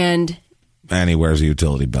 And he wears a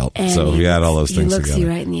utility belt. So if you add all those things together. He looks you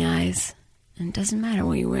right in the eyes. And it doesn't matter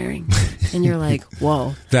what you're wearing. And you're like,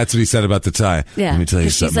 whoa. That's what he said about the tie. Yeah. Let me tell you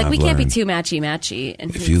something. She's like, we can't be too matchy.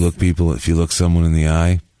 And if you look someone in the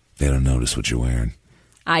eye, they don't notice what you're wearing.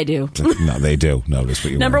 I do. No, they do notice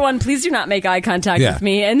what you're Number wearing. one, please do not make eye contact with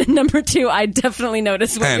me. And then number two, I definitely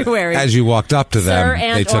notice what you're wearing. As you walked up to them,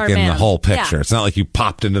 they took in the whole picture. Yeah. It's not like you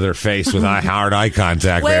popped into their face with hard eye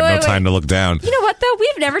contact. They have no time to look down. You know what, though?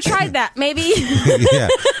 We've never tried that. Maybe. Yeah.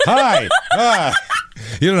 Hi.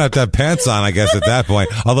 You don't have to have pants on, I guess, at that point.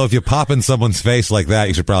 Although if you pop in someone's face like that,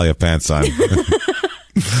 you should probably have pants on.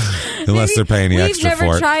 Unless they're paying you extra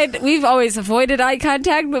for it. We've always avoided eye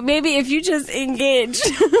contact, but maybe if you just engage.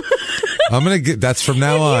 I'm going to get, that's from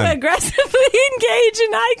now on. You aggressively engage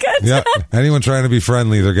in eye contact. Yep. Anyone trying to be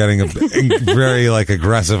friendly, they're getting a very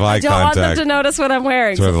aggressive eye contact. I don't want them to notice what I'm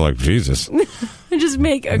wearing. So they're like, Jesus. Just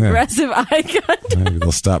make aggressive eye contact. Maybe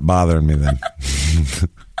they'll stop bothering me then.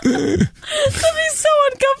 That'd be so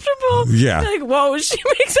uncomfortable. Yeah. Like, whoa, she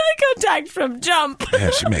makes eye contact from jump. Yeah,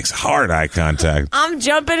 she makes hard eye contact. I'm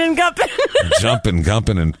jumping and gumping. Jumping,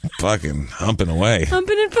 gumping, and fucking humping away.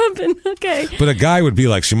 Humping and pumping. Okay. But a guy would be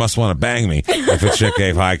like, she must want to bang me if a chick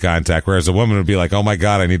gave eye contact, whereas a woman would be like, oh my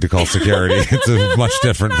God, I need to call security. It's a much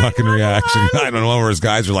different fucking reaction. I don't know, whereas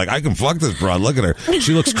guys are like, I can fuck this broad. Look at her.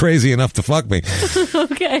 She looks crazy enough to fuck me.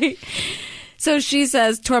 Okay. So she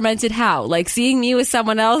says, tormented how? Like seeing me with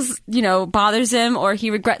someone else, bothers him, or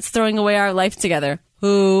he regrets throwing away our life together.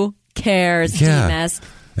 Who cares, yeah. DMS?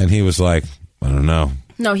 And he was like, I don't know.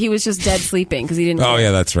 No, he was just dead sleeping because he didn't. Oh,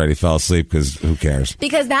 yeah, that's right. He fell asleep because who cares?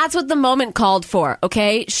 Because that's what the moment called for,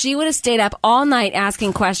 okay? She would have stayed up all night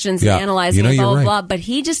asking questions and analyzing and blah, blah, blah. But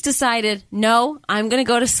he just decided, no, I'm going to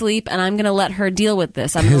go to sleep and I'm going to let her deal with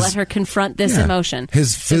this. I'm going to let her confront this emotion.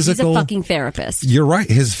 His physical... He's a fucking therapist. You're right.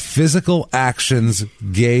 His physical actions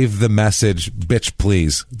gave the message, bitch,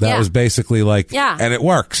 please. That was basically like... Yeah. And it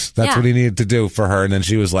works. That's what he needed to do for her. And then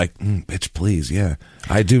she was like, bitch, please, yeah.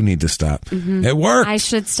 I do need to stop. Mm-hmm. It worked. I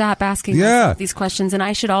should stop asking myself these questions, and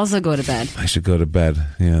I should also go to bed. I should go to bed.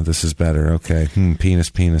 Yeah, this is better. Okay. Penis.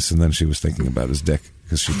 And then she was thinking about his dick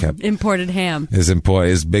because she kept... Imported ham.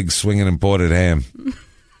 His big swinging imported ham.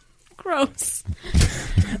 Gross.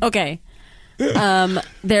 Okay.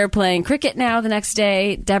 They're playing cricket now the next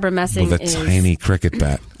day. Deborah Messing with a tiny cricket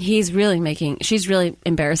bat. She's really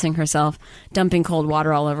embarrassing herself, dumping cold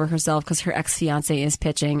water all over herself because her ex-fiance is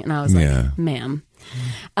pitching. And I was like, ma'am.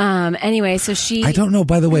 Anyway, so I don't know,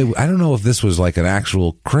 by the way, I don't know if this was like an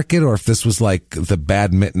actual cricket or if this was like the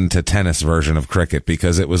badminton to tennis version of cricket,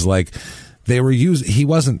 because it was like he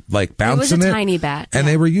wasn't like bouncing it. It was a tiny bat. And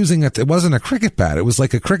they were using it wasn't a cricket bat. It was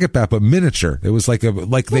like a cricket bat, but miniature. It was like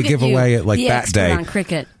they give away at like Bat Day. On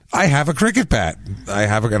cricket. I have a cricket bat.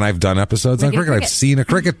 And I've done episodes on cricket. I've seen a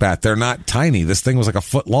cricket bat. They're not tiny. This thing was like a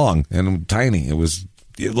foot long and tiny.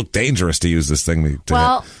 It looked dangerous to use this thing to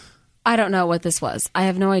hit. I don't know what this was. I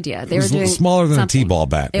have no idea. They were doing smaller than something. A T-ball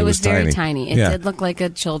bat. It was very tiny. It did look like a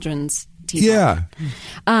children's T-ball. Yeah.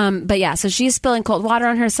 But yeah, so she's spilling cold water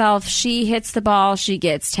on herself. She hits the ball. She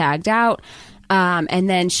gets tagged out. And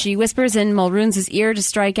then she whispers in Mulroon's ear to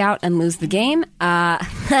strike out and lose the game.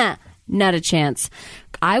 Not a chance.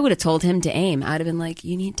 I would have told him to aim. I would have been like,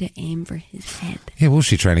 you need to aim for his head. Yeah, what was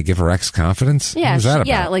she trying to give her ex confidence? Yeah, what was that about?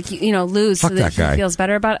 Yeah, like, lose. Fuck so that guy. He feels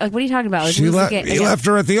better about it. Like, what are you talking about? Like, he left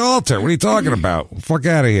her at the altar. What are you talking about? Fuck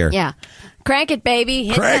out of here. Yeah. Crank it, baby.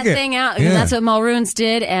 Hit that thing out. Yeah. That's what Mulroon's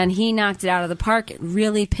did, and he knocked it out of the park. It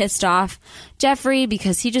really pissed off Jeffrey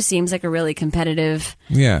because he just seems like a really competitive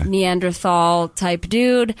Neanderthal type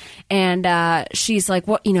dude. And she's like,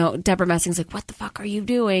 "What?" Deborah Messing's like, "What the fuck are you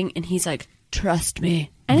doing?" And he's like, "Trust me."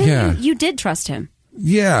 And you did trust him.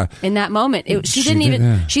 Yeah. In that moment. She didn't even...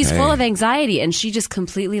 Yeah. She's full of anxiety, and she just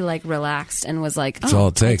completely, relaxed and was like, that's all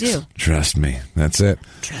it takes. I do. Trust me. That's it.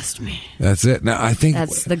 Trust me. That's it. Now, I think...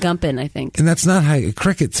 That's the gumpin', I think. And that's not how...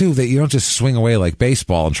 Cricket, too, that you don't just swing away like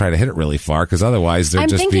baseball and try to hit it really far, because otherwise I'm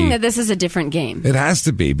thinking that this is a different game. It has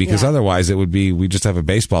to be, because otherwise it would be... We just have a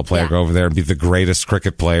baseball player go over there and be the greatest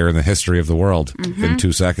cricket player in the history of the world in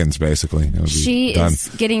 2 seconds, basically. She is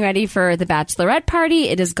getting ready for the bachelorette party.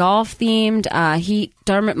 It is golf-themed.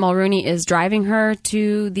 Dermot Mulroney is driving her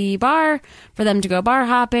to the bar for them to go bar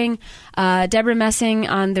hopping. Deborah Messing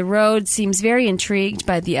on the road seems very intrigued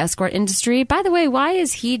by the escort industry. By the way, why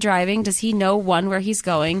is he driving? Does he know where he's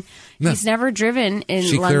going? No. He's never driven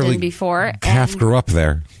in London before. Half grew up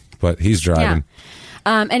there, but he's driving.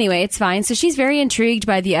 Yeah. Anyway, it's fine. So she's very intrigued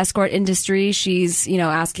by the escort industry. She's,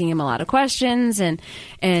 asking him a lot of questions,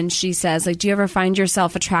 and she says, do you ever find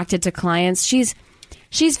yourself attracted to clients?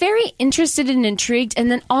 She's very interested and intrigued,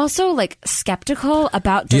 and then also skeptical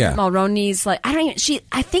about Dermot Mulroney's.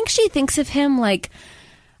 I think she thinks of him like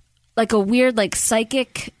a weird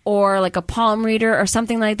psychic or a palm reader or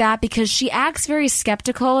something like that, because she acts very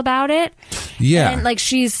skeptical about it. Yeah, and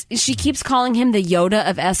she keeps calling him the Yoda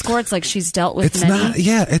of escorts. She's dealt with many.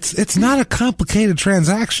 It's not a complicated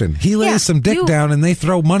transaction. He lays some dick down and they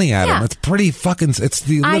throw money at him. It's pretty fucking. It's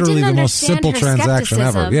literally the most simple transaction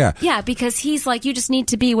ever. Yeah, because he's you just need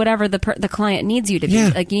to be whatever the client needs you to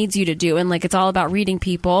be, needs you to do, and it's all about reading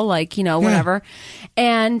people, whatever.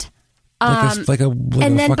 And like a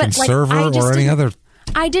fucking server or any other.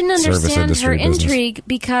 I didn't understand her intrigue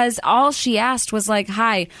because all she asked was like,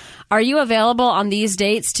 "Hi, are you available on these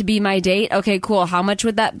dates to be my date? Okay, cool. How much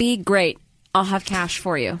would that be? Great. I'll have cash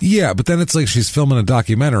for you." Yeah, but then it's like she's filming a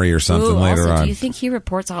documentary or something later on. Do you think he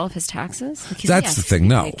reports all of his taxes? That's the thing.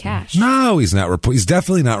 No, he's not. He's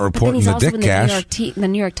definitely not reporting the dick cash. The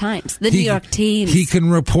New York Times, the New York Teams. He can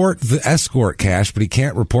report the escort cash, but he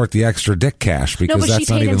can't report the extra dick cash because that's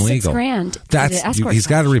not even legal. He's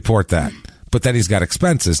got to report that. But then he's got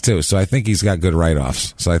expenses too, so I think he's got good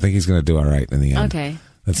write-offs. So I think he's going to do all right in the end. Okay.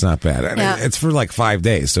 That's not bad. It's for like 5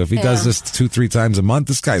 days. So if he does this 2-3 times a month,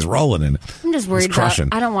 this guy's rolling in it. I'm just worried about,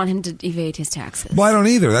 I don't want him to evade his taxes. Well, I don't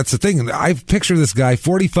either. That's the thing. I picture this guy,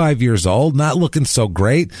 45 years old, not looking so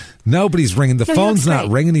great. Nobody's ringing. The phone's not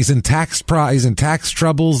ringing. He's in tax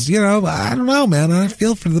troubles. You know, I don't know, man. I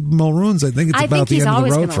feel for the Mulroons. I think it's about the end of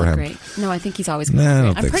the road for him. Great. No, I think he's always going to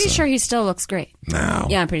look great. I'm pretty sure he still looks great. No.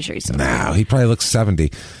 Yeah, I'm pretty sure he still looks great. No, he probably looks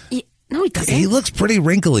 70. No, he doesn't. He looks pretty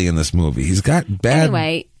wrinkly in this movie. He's got bad...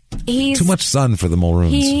 Anyway... too much sun for the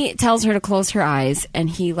Mulroons. He tells her to close her eyes, and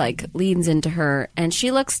he like leans into her, and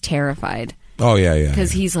she looks terrified. Oh yeah.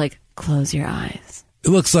 Because he's like, "Close your eyes." It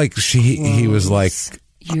looks like he was like,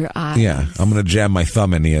 "Your eyes." Yeah, I'm gonna jam my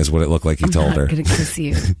thumb in you. Is what it looked like. He told her. I'm not gonna kiss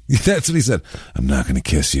you. That's what he said. I'm not gonna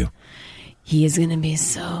kiss you. He is gonna be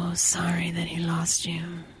so sorry that he lost you.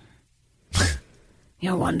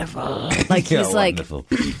 You're wonderful. Like he's wonderful.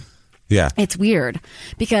 Yeah. It's weird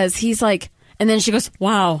because he's like. And then she goes,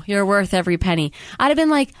 "Wow, you're worth every penny." I'd have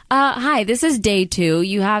been like, "Hi, this is day 2.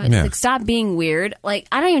 You haven't like, stop being weird." Like,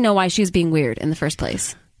 I don't even know why she was being weird in the first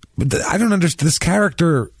place. But I don't understand this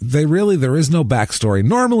character. There is no backstory.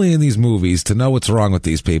 Normally in these movies, to know what's wrong with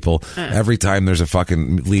these people, every time there's a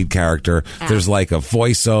fucking lead character, there's like a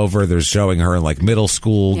voiceover. There's showing her in like middle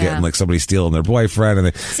school, getting like somebody stealing their boyfriend,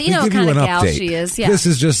 and so you know what kind of gal she is. Yeah. This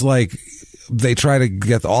is just like. They try to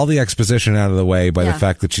get all the exposition out of the way by the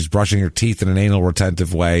fact that she's brushing her teeth in an anal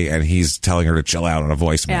retentive way, and he's telling her to chill out on a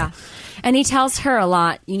voicemail. Yeah. And he tells her a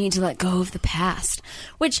lot, you need to let go of the past.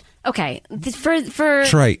 Which, okay, for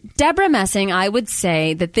Deborah Messing, I would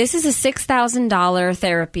say that this is a $6,000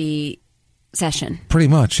 therapy session. Pretty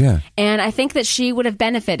much, yeah. And I think that she would have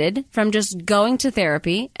benefited from just going to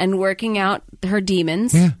therapy and working out her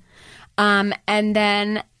demons. Yeah. And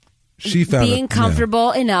then... She found being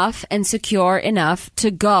comfortable enough and secure enough to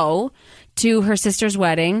go to her sister's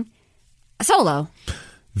wedding solo.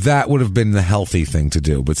 That would have been the healthy thing to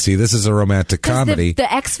do. But see, this is a romantic comedy.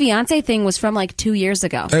 The ex-fiance thing was from like 2 years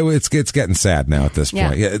ago. It's getting sad now at this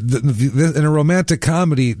point. Yeah, in a romantic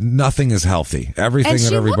comedy, nothing is healthy. Everything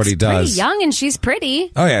that everybody does. She's young and she's pretty.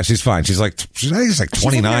 Oh yeah, she's fine. She's like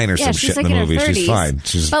 29 or some shit in the movie. She's fine.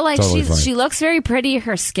 She's totally fine. She looks very pretty.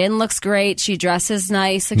 Her skin looks great. She dresses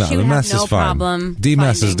nice. Like, she would have no problem.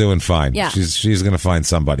 D-Mess is doing fine. Yeah. She's going to find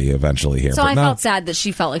somebody eventually here. So I felt sad that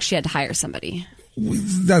she felt like she had to hire somebody.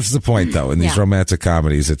 That's the point, though. In these romantic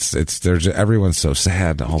comedies, everyone's so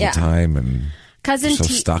sad all the time, and cousin so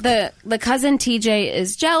stuck. The cousin TJ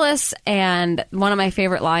is jealous, and one of my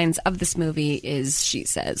favorite lines of this movie is she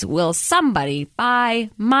says, "Will somebody buy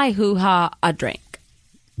my hoo-ha a drink?"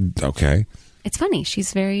 Okay, it's funny.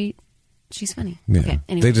 She's funny. Yeah. Okay,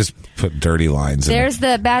 anyway. They just put dirty lines. There's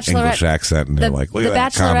the bachelorette English accent, and they're like, "Look at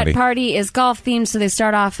that comedy." The bachelorette party is golf themed, so they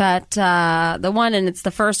start off at the one, and it's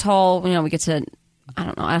the first hole. You know, we get to. I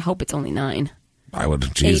don't know. I hope it's only 9. I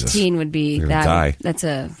would. Jesus. 18 would be that. Die. That's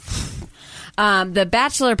a. The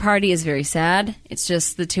bachelor party is very sad. It's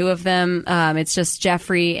just the two of them. It's just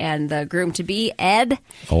Jeffrey and the groom to be, Ed.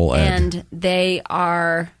 Old Ed. And they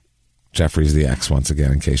are. Jeffrey's the ex once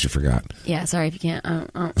again, in case you forgot. Yeah, sorry if you can't. I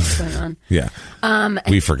don't know what's going on. Yeah.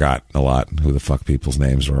 We forgot a lot who the fuck people's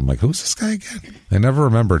names were. I'm like, who's this guy again? I never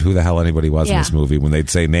remembered who the hell anybody was in this movie. When they'd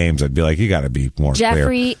say names, I'd be like, you got to be more clear.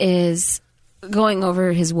 Jeffrey is going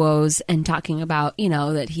over his woes and talking about, you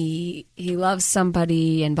know, that he loves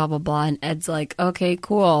somebody and blah, blah, blah. And Ed's like, okay,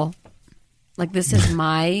 cool. Like, this is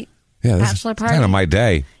my bachelor party. Kind of my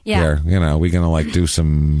day. Yeah. Here. You know, we going to like do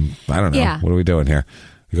some, I don't know. Yeah. What are we doing here?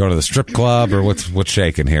 You go to the strip club or what's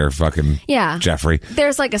shaking here, fucking Jeffrey?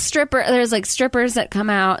 There's like a stripper. There's like strippers that come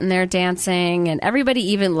out and they're dancing, and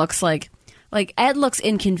everybody even looks like Ed looks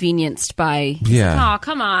inconvenienced by. Oh,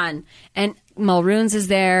 come on! And Mulroons is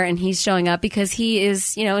there, and he's showing up because he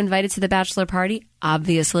is, you know, invited to the bachelor party.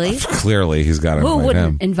 Obviously, clearly he's got to invite him. Who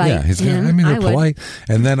wouldn't invite him? I mean, they're polite.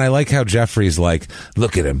 And then I like how Jeffrey's like,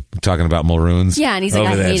 look at him talking about Mulroons. Yeah, and he's like,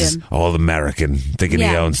 I hate him. All American, thinking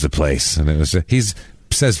he owns the place, and it was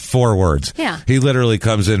says 4 words. Yeah. He literally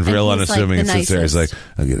comes in real unassuming like and sits there. He's like,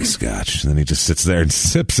 I'll get a scotch. And then he just sits there and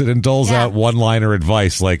sips it and doles out one-liner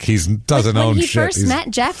advice like he doesn't own shit. When he first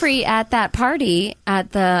met Jeffrey at that party,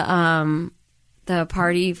 at the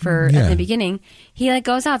party at the beginning, he like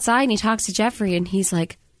goes outside and he talks to Jeffrey and he's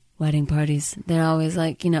like, wedding parties, they're always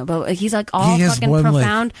like, but he's like all fucking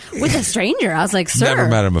profound with a stranger. I was like, sir. Never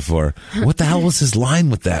met him before. What the hell was his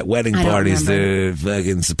line with that? Wedding parties, they're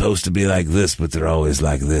fucking supposed to be like this, but they're always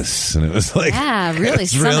like this. And it was like, yeah, really,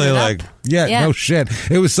 it's really like, no shit.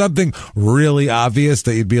 It was something really obvious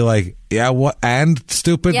that you'd be like, yeah, what? And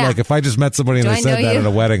stupid? Yeah. Like, if I just met somebody and they said that at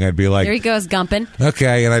a wedding, I'd be like... Here he goes, gumping.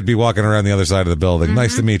 Okay, and I'd be walking around the other side of the building. Mm-hmm.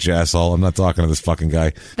 Nice to meet you, asshole. I'm not talking to this fucking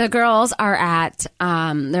guy. The girls are at...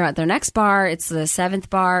 they're at their next bar. It's the 7th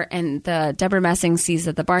bar, and Deborah Messing sees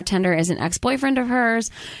that the bartender is an ex-boyfriend of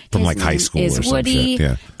hers. From, like, high school or some Woody, shit.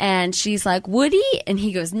 Yeah. And she's like, Woody? And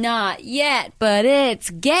he goes, not yet, but it's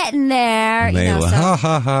getting there. And they ha,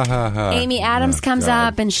 ha, ha, ha, ha. Amy Adams comes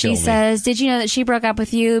up, and she says, did you know that she broke up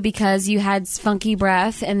with you because you had funky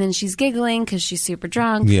breath? And then she's giggling because she's super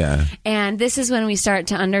drunk. Yeah. And this is when we start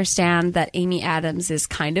to understand that Amy Adams is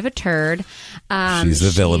kind of a turd. She's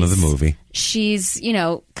the villain of the movie. She's,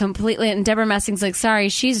 completely... And Deborah Messing's like, sorry,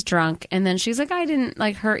 she's drunk. And then she's like, I didn't,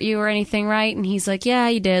 like, hurt you or anything, right? And he's like, yeah,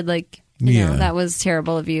 you did. Like, you know, that was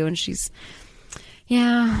terrible of you. And she's...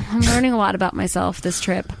 Yeah, I'm learning a lot about myself this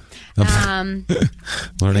trip. Learning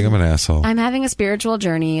I'm an asshole. I'm having a spiritual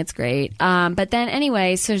journey. It's great. But then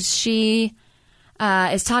anyway, so she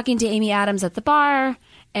is talking to Amy Adams at the bar,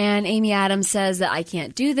 and Amy Adams says that I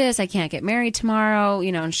can't do this. I can't get married tomorrow.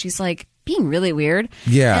 And she's like being really weird.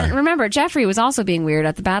 Yeah. And remember, Jeffrey was also being weird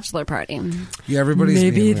at the bachelor party. Yeah, everybody's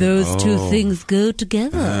maybe those two things go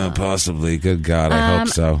together. Possibly. Good God, I hope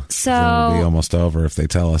so. So it'll be almost over if they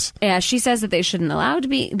tell us. Yeah, she says that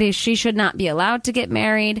she should not be allowed to get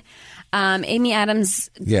married. Amy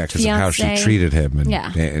Adams' because of how she treated him.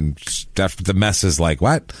 And the mess is like,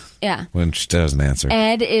 what? Yeah. When she doesn't answer.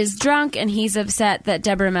 Ed is drunk, and he's upset that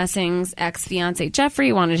Deborah Messing's ex-fiance,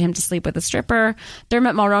 Jeffrey, wanted him to sleep with a stripper.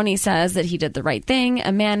 Dermot Mulroney says that he did the right thing.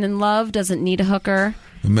 A man in love doesn't need a hooker.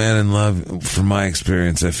 A man in love, from my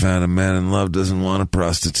experience, I found a man in love doesn't want a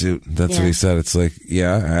prostitute. That's what he said. It's like,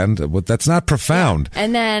 but that's not profound. Yeah.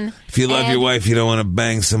 And then... If you love your wife, you don't want to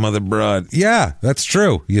bang some other broad. Yeah, that's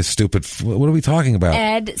true, you stupid... What are we talking about?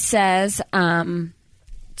 Ed says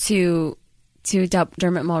to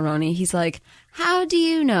Dermot Mulroney, he's like, how do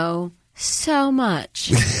you know so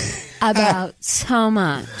much about so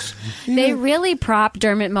much? Yeah. They really prop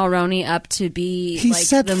Dermot Mulroney up to be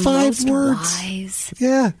said the 5 most words. Wise.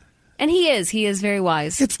 Yeah. And he is very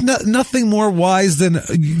wise. It's nothing more wise than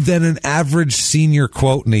an average senior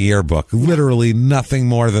quote in a yearbook. Literally nothing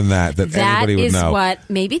more than that anybody would know. That is what,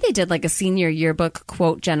 maybe they did like a senior yearbook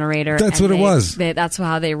quote generator. That's what it was. That's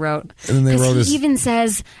how they wrote. And then they wrote he even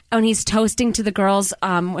says, when he's toasting to the girls,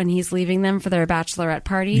 when he's leaving them for their bachelorette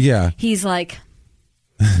party, he's like,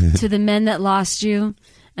 to the men that lost you,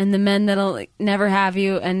 and the men that'll never have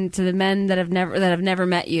you, and to the men that have never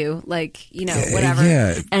met you, whatever.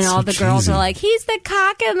 Yeah, and all the girls are like, he's the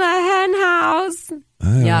cock in the hen house.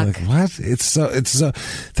 Yuck. Like, what? It's so.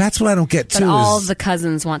 That's what I don't get too. But all the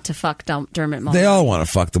cousins want to fuck Dermot Mulroney. They all want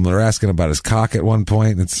to fuck them. They're asking about his cock at one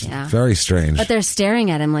point. It's very strange. But they're staring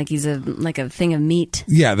at him like he's a thing of meat.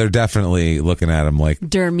 Yeah, they're definitely looking at him like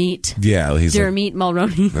Dermeat. Yeah, he's Dermeat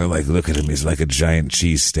Mulroney. They're like, look at him. He's like a giant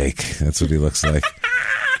cheesesteak. That's what he looks like.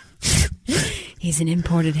 He's an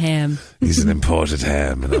imported ham. He's an imported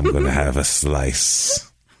ham, and I'm going to have a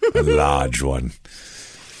slice, a large one.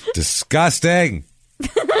 Disgusting.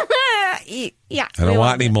 Yeah. I don't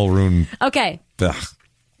want any Mulroon. Okay. Ugh.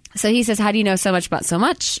 So he says, how do you know so much about so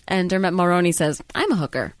much? And Dermot Mulroney says, I'm a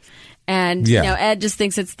hooker. And, Ed just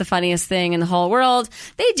thinks it's the funniest thing in the whole world.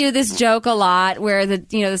 They do this joke a lot where the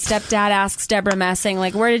stepdad asks Deborah Messing,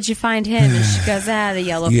 like, where did you find him? And she goes, the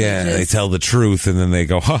yellow pages. Yeah, they tell the truth, and then they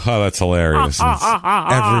go, that's hilarious.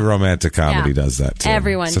 Every romantic comedy does that, too.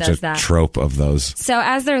 Everyone does that. Such a trope of those. So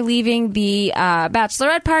as they're leaving the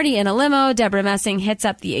bachelorette party in a limo, Deborah Messing hits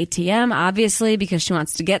up the ATM, obviously, because she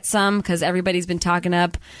wants to get some, because everybody's been talking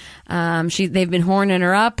up. They've been horning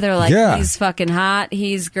her up. They're like, he's fucking hot.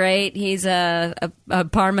 He's great. He's a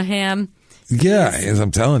Parma ham. Yeah, as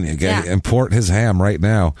I'm telling you, import his ham right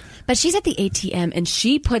now. But she's at the ATM, and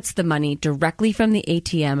she puts the money directly from the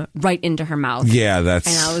ATM right into her mouth. Yeah, And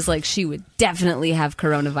I was like, she would definitely have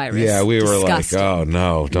coronavirus. Yeah, we were like, oh,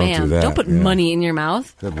 no, don't do that. Don't put money in your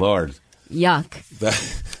mouth. Good Lord. yuck.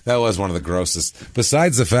 That was one of the grossest.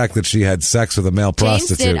 Besides the fact that she had sex with a male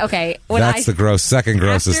prostitute. That's the second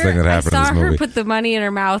grossest thing that happened in this movie. I saw her put the money in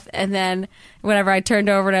her mouth, and then whenever I turned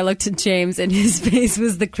over and I looked at James, and his face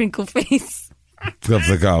was the crinkle face.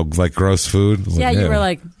 Like gross food. Yeah, you were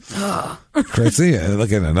like, oh. Crazy.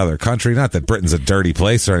 Look at another country. Not that Britain's a dirty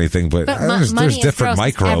place or anything, but there's different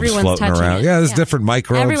microbes floating around. Yeah, there's different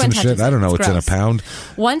microbes and shit. I don't know what's in a pound.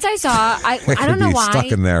 Once I saw, I don't know why.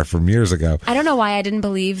 Stuck in there from years ago. I don't know why I didn't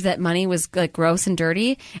believe that money was like gross and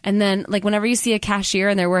dirty. And then, like, whenever you see a cashier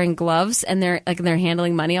and they're wearing gloves and they're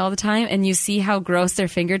handling money all the time, and you see how gross their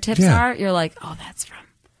fingertips are, you're like, oh, that's from.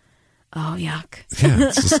 Oh, yuck. Yeah,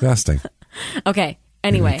 it's disgusting. Okay.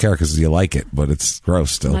 Anyway, I don't care because you like it, but it's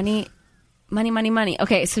gross still. Money.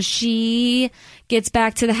 Okay, so she gets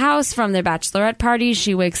back to the house from their bachelorette party.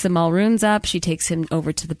 She wakes the Mulroons up. She takes him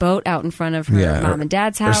over to the boat out in front of her mom and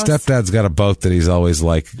dad's house. Her stepdad's got a boat that he's always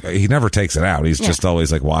like, he never takes it out. He's just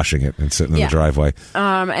always like washing it and sitting in the driveway.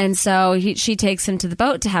 And so she takes him to the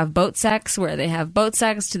boat to have boat sex, where they have boat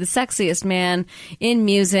sex to the sexiest man in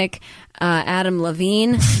music, Adam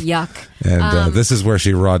Levine. Yuck. And this is where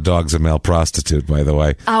she raw dogs a male prostitute, by the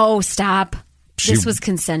way. Oh, stop. This was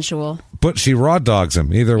consensual. But she raw dogs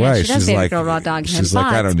him either way. She's like, raw dog him. She's like,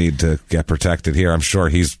 I don't need to get protected here. I'm sure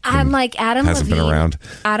I'm like, Adam hasn't Levine, been around.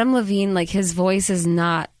 Adam Levine, like, his voice is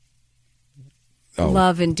not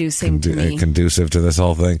love-inducing to me. Conducive to this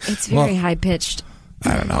whole thing. It's very high-pitched.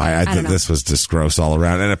 I don't know. I think this was just gross all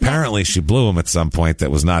around. And apparently she blew him at some point that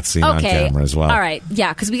was not seen on camera as well. All right.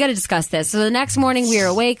 Yeah, because we got to discuss this. So the next morning we are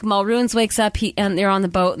awake. Mulroons wakes up and they're on the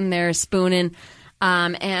boat and they're spooning.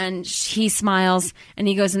 And he smiles and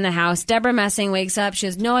he goes in the house. Deborah Messing wakes up. She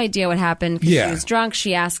has no idea what happened because she was drunk.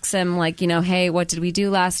 She asks him, like, hey, what did we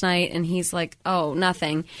do last night? And he's like, oh,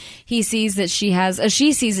 nothing. He sees that she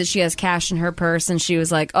sees that she has cash in her purse, and she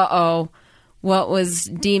was like, uh-oh, what was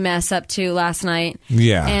D-Mess up to last night?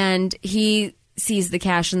 Yeah. And he sees the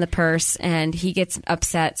cash in the purse and he gets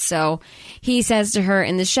upset. So he says to her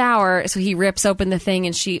in the shower, so he rips open the thing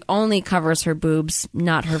and she only covers her boobs,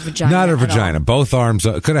 not her vagina. Not her vagina. All. Both arms.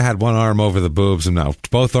 Could have had one arm over the boobs, and no,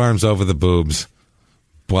 both arms over the boobs.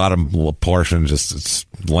 Bottom portion just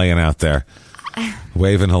laying out there.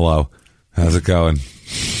 Waving hello. How's it going?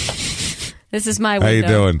 This is my window. How you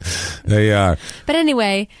doing? There you are. But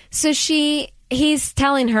anyway, so he's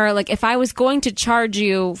telling her, like, if I was going to charge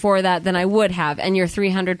you for that, then I would have, and you're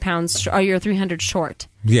 300 pounds, or you're 300 short.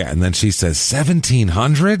 Yeah, and then she says,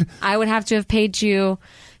 1,700? I would have to have paid you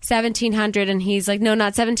 1,700, and he's like, no,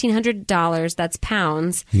 not $1,700, that's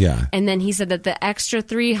pounds. Yeah. And then he said that the extra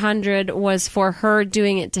 300 was for her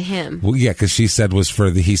doing it to him. Well, yeah, because he said was for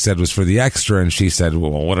the extra, and she said,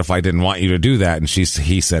 well, what if I didn't want you to do that? And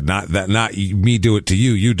he said, not me do it to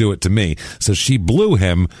you, you do it to me. So she blew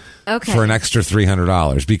him for an extra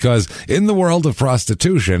 $300, because in the world of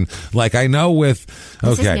prostitution, like I know with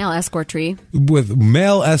This is male escortry. With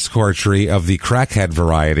male escortry of the crackhead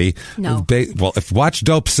variety, if watch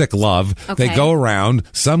Dope Sick Love, they go around,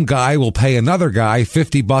 some guy will pay another guy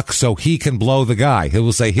 $50 so he can blow the guy. He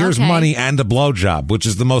will say, here's money and a blowjob, which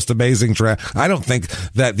is the most amazing I don't think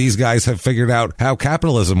that these guys have figured out how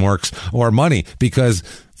capitalism works or money, because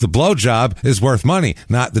the blowjob is worth money,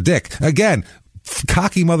 not the dick. Again,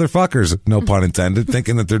 cocky motherfuckers, no pun intended,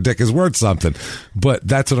 thinking that their dick is worth something. But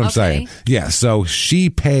that's what I'm saying. Yeah, so she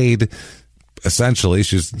paid, essentially,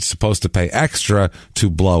 she's supposed to pay extra to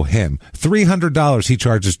blow him. $300 he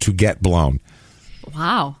charges to get blown.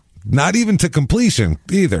 Wow. Not even to completion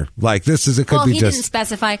either. Like, this is, it could be just... Well, he didn't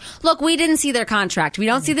specify. Look, we didn't see their contract. We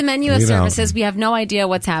don't see the menu of services. We have no idea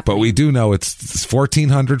what's happening. But we do know it's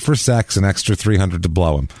 $1,400 for sex and extra $300 to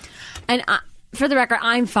blow him. And for the record,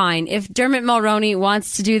 I'm fine. If Dermot Mulroney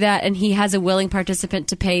wants to do that and he has a willing participant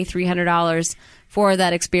to pay $300 for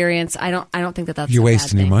that experience, I don't think that that's You're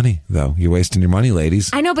wasting your money, though. You're wasting your money, ladies.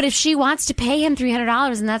 I know, but if she wants to pay him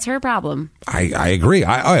 $300, then that's her problem. I agree.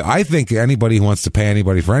 I think anybody who wants to pay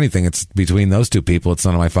anybody for anything, it's between those two people. It's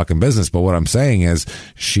none of my fucking business. But what I'm saying is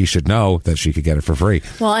she should know that she could get it for free.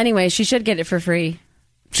 Well, anyway, she should get it for free.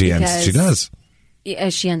 She does. Yeah,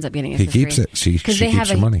 she ends up getting it. He keeps it. She keeps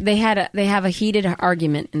her money. They have a heated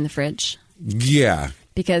argument in the fridge. Yeah,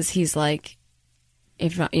 because he's like,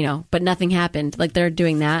 but nothing happened. Like, they're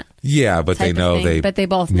doing that. Yeah, but they know But they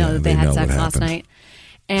both know that they had sex last night,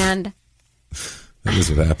 and that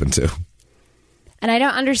is what happened too. And I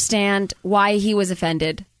don't understand why he was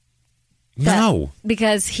offended. No,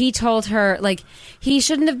 because he told her, like, he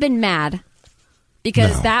shouldn't have been mad,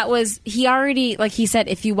 because that was, he already, like he said,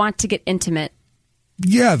 if you want to get intimate.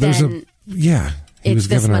 Yeah, it's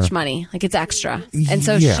this much money. Like, it's extra. And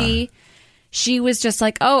so she was just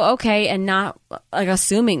like, oh, okay, and not like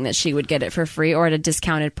assuming that she would get it for free or at a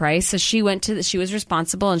discounted price. So she was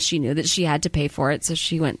responsible, and she knew that she had to pay for it. So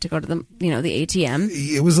she went to go to the ATM.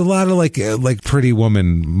 It was a lot of like Pretty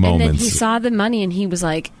Woman moments. And then he saw the money, and he was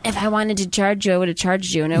like, if I wanted to charge you, I would have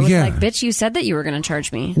charged you. And it was like, bitch, you said that you were going to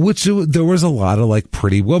charge me. Which there was a lot of like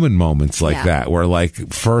Pretty Woman moments like that, where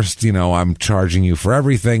like first, I'm charging you for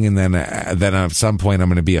everything, and then at some point I'm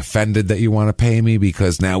going to be offended that you want to pay me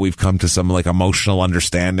because now we've come to some like emotional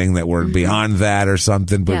understanding that we're beyond that or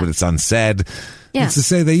something, but it's unsaid. Yeah. It's to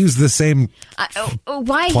say they use the same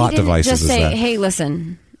why plot he didn't devices just say, as that. Hey,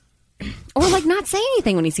 listen. Or like not say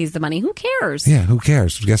anything when he sees the money. Who cares? Yeah, who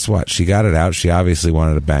cares? Guess what? She got it out. She obviously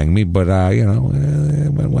wanted to bang me, but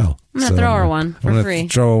it went well. I'm going to throw her one for free.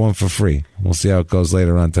 Throw her one for free. We'll see how it goes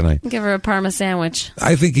later on tonight. Give her a Parma sandwich.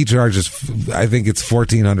 I think he charges, I think it's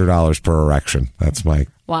 $1,400 per erection. That's my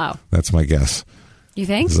guess. You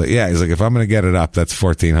think? He's like, if I'm going to get it up, that's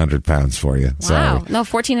 1,400 pounds for you. Wow. Sorry. No,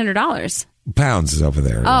 $1,400. Pounds is over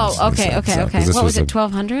there. Oh, okay. What was it,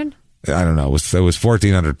 1,200? I don't know. It was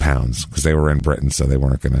 1,400 pounds because they were in Britain, so they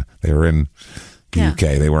weren't going to. They were in the UK.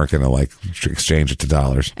 They weren't going to like exchange it to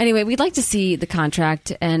dollars. Anyway, we'd like to see the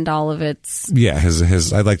contract and all of its. Yeah,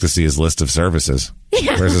 his. I'd like to see his list of services.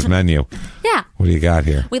 Yeah. Where's his menu? Yeah. What do you got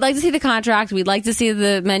here? We'd like to see the contract. We'd like to see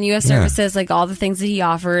the menu of services, like all the things that he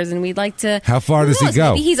offers, and we'd like to. How far does he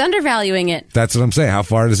go? Maybe he's undervaluing it. That's what I'm saying. How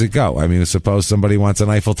far does it go? I mean, suppose somebody wants an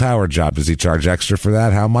Eiffel Tower job. Does he charge extra for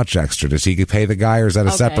that? How much extra? Does he pay the guy, or is that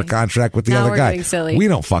a separate contract with the other guy? Getting silly. We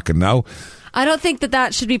don't fucking know. I don't think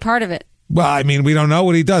that should be part of it. Well, I mean, we don't know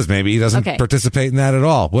what he does. Maybe he doesn't participate in that at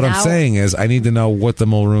all. What I'm saying is, I need to know what the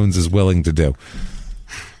Mulroons is willing to do.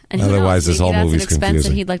 And otherwise, this whole movie's confusing. That's an expense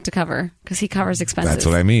that he'd like to cover because he covers expenses. That's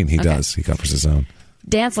what I mean. He does. He covers his own.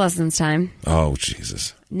 Dance lessons time. Oh,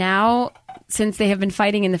 Jesus. Now, since they have been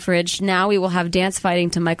fighting in the fridge, now we will have dance fighting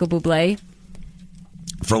to Michael Bublé.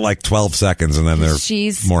 For like 12 seconds, and then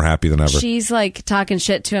they're more happy than ever. She's like talking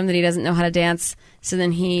shit to him that he doesn't know how to dance. So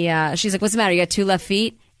then she's like, what's the matter? You got 2 left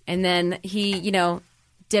feet? And then he,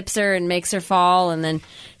 dips her and makes her fall, and then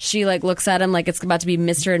she like looks at him like it's about to be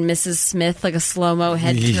Mr. and Mrs. Smith, like a slow-mo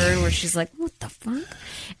head turn where she's like, what the fuck?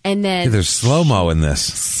 And then there's slow-mo in this.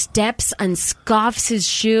 Steps and scoffs his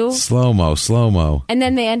shoe. Slow-mo. And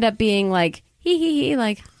then they end up being like, hee,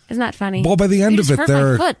 like, isn't that funny? Well, by the end of it,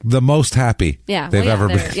 they're the most happy they've ever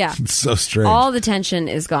been. Yeah. It's so strange. All the tension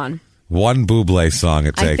is gone. One Bublé song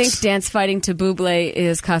it takes. I think dance fighting to Bublé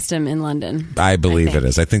is custom in London. I believe it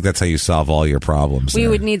is. I think that's how you solve all your problems. We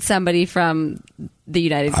would need somebody from the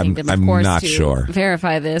United Kingdom, of course, not to sure.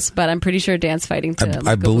 verify this, but I'm pretty sure dance fighting to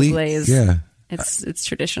Bublé is it's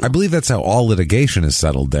traditional. I believe that's how all litigation is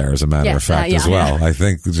settled there, as a matter of fact, as well. Yeah. I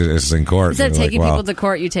think it's in court. Instead of taking people to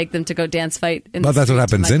court, you take them to go dance fight. But that's what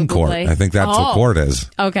happens in court. I think that's what court is.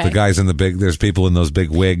 Okay. The guys in there's people in those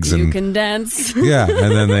big wigs. You can dance. Yeah,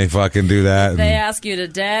 and then they fucking do that. They ask you to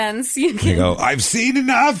dance. You go, I've seen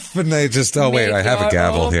enough. And they just, I have a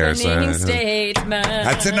gavel here. So, statement.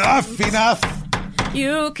 That's enough.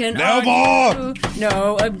 You can no more.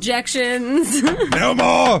 No objections. No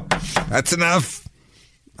more. That's enough.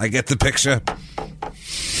 I get the picture.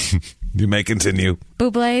 You may continue.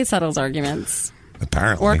 Bublé settles arguments.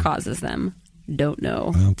 Apparently. Or causes them. Don't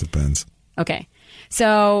know. Well, it depends. Okay.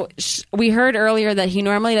 So we heard earlier that he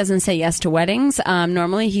normally doesn't say yes to weddings.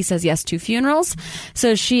 Normally he says yes to funerals.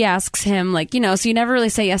 So she asks him, like, so you never really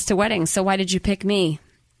say yes to weddings. So why did you pick me?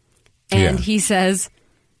 And he says,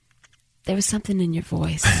 there was something in your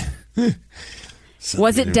voice.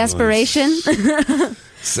 Was it desperation?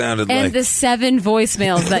 Sounded and like... the 7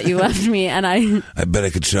 voicemails that you left me, and I bet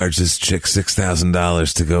I could charge this chick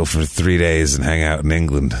 $6,000 to go for 3 days and hang out in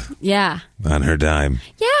England. Yeah. On her dime.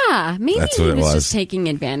 Yeah. Maybe that's he what was just taking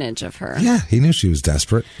advantage of her. Yeah, he knew she was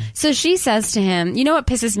desperate. So she says to him, you know what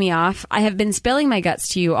pisses me off? I have been spilling my guts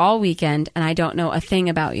to you all weekend, and I don't know a thing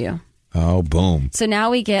about you. Oh, boom. So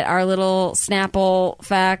now we get our little Snapple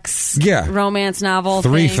facts romance novel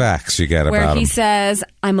 3 facts you get about him. Where he says,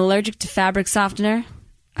 I'm allergic to fabric softener.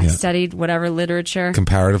 I studied whatever literature.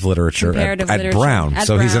 Comparative literature at Brown.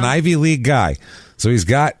 So he's an Ivy League guy. So he's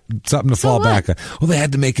got something to fall back on. Well, they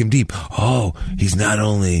had to make him deep. Oh, he's not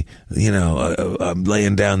only,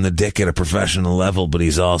 laying down the dick at a professional level, but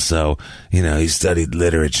he's also, he studied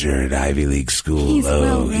literature at Ivy League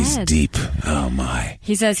school. He's deep. Oh, my.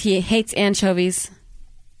 He says he hates anchovies.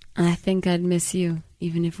 And I think I'd miss you,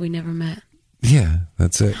 even if we never met. Yeah,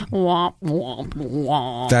 that's it. Womp, womp,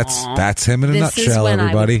 womp. That's him in a nutshell, everybody. This is when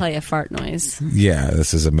I would play a fart noise. Yeah,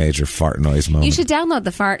 this is a major fart noise moment. You should download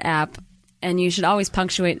the fart app, and you should always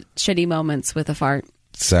punctuate shitty moments with a fart.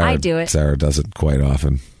 I do it. Sarah does it quite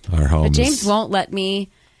often. Our home. But James won't let me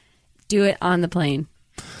do it on the plane.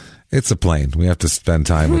 It's a plane. We have to spend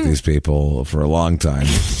time with these people for a long time.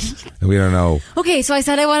 And we don't know. Okay, so I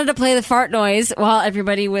said I wanted to play the fart noise while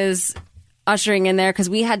everybody was ushering in there because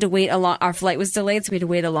we had to wait a long. Our flight was delayed, so we had to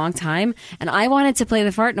wait a long time. And I wanted to play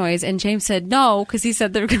the fart noise, and James said no because he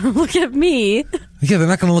said they're going to look at me. Yeah, they're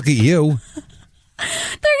not going to look at you. They're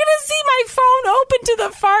going to see my phone open to the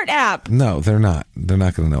fart app. No, they're not. They're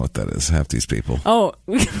not going to know what that is, half these people. Oh,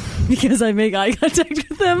 because I make eye contact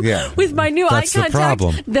with them? Yeah. With my new That's eye contact, the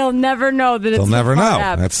problem. They'll never know that it's They'll never the fart know.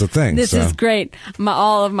 app. That's the thing. This is great.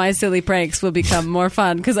 All of my silly pranks will become more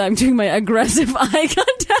fun because I'm doing my aggressive eye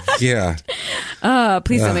contact. Yeah.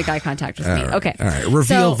 Please don't make eye contact with me. Right. Okay. All right.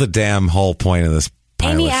 Reveal the damn whole point of this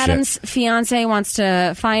pile Amy of Adams' shit. fiance wants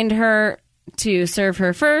to find her to serve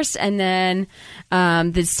her first, and then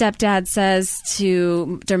the stepdad says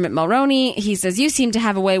to Dermot Mulroney, he says, "You seem to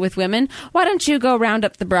have a way with women. Why don't you go round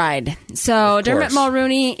up the bride?" So Dermot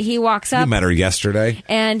Mulroney, he walks up. You met her yesterday,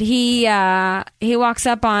 and he walks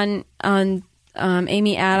up on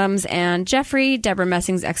Amy Adams and Jeffrey, Deborah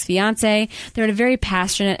Messing's ex-fiance. They're in a very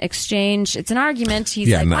passionate exchange. It's an argument. He's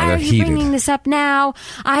like, "Why are you bringing this up now?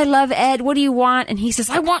 I love Ed. What do you want?" And he says,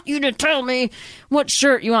 "I want you to tell me what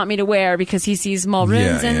shirt you want me to wear," because he sees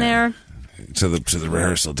Mulroon's in there. To the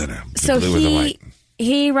rehearsal dinner. So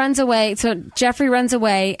he runs away. So Jeffrey runs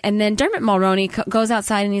away, and then Dermot Mulroney goes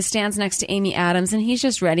outside and he stands next to Amy Adams, and he's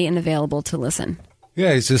just ready and available to listen.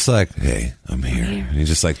 Yeah, he's just like, "Hey, I'm here." And he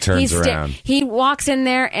just like turns around. He walks in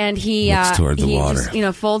there and he looks toward the water.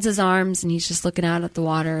 Just, folds his arms and he's just looking out at the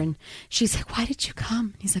water. And she's like, "Why did you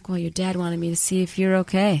come?" He's like, "Well, your dad wanted me to see if you're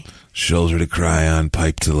okay." Shoulder to cry on,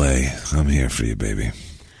 pipe to lay. I'm here for you, baby.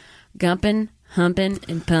 Gumping, humping,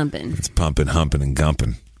 and pumping. It's pumping, humping, and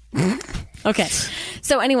gumping. Okay.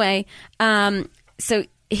 So anyway, so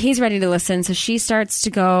he's ready to listen. So she starts to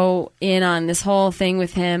go in on this whole thing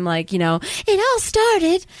with him, like, it all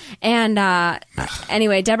started. And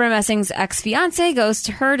anyway, Deborah Messing's ex-fiance goes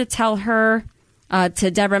to her to tell her,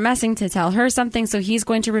 to Deborah Messing to tell her something. So he's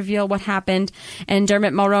going to reveal what happened. And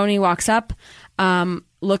Dermot Mulroney walks up,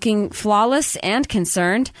 looking flawless and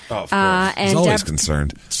concerned. Oh, of course. He's always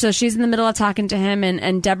concerned. So she's in the middle of talking to him,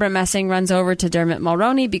 and Deborah Messing runs over to Dermot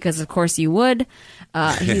Mulroney because, of course, you would.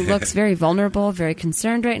 He looks very vulnerable, very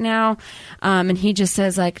concerned right now. And he just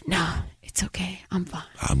says, like, "No, it's okay. I'm fine.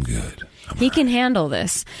 I'm good. He can handle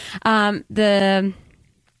this." The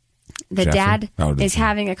dad is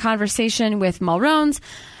having a conversation with Mulrone's,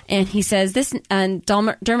 and he says this, and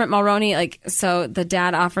Dermot Mulroney, so the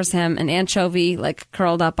dad offers him an anchovy,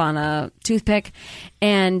 curled up on a toothpick,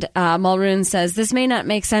 and Mulroon says, "This may not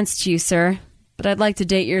make sense to you, sir, but I'd like to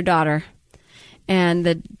date your daughter." And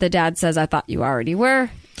the dad says, "I thought you already were."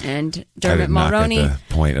 And Dermot Mulroney, I did not get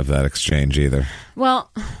the point of that exchange either.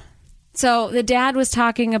 Well, so the dad was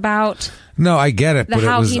talking about... No, I get it, but it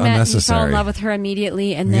was unnecessary. He fell in love with her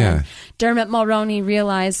immediately, and then Dermot Mulroney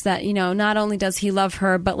realized that, not only does he love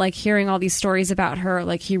her, but hearing all these stories about her,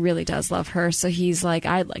 he really does love her. So he's like,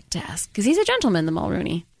 "I'd like to ask," because he's a gentleman, the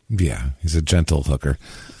Mulroney. Yeah, he's a gentle hooker.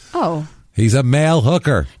 Oh, he's a male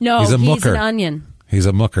hooker. No, he's an onion. He's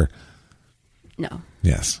a mooker. No.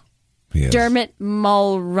 Yes, he is. Dermot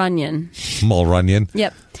Mulroney. Mulroney.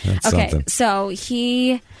 Yep. That's okay, something. so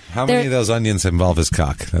he... How many of those onions involve his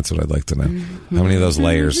cock? That's what I'd like to know. How many of those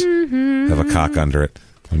layers have a cock under it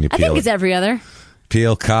when you peel it? I think it's every other.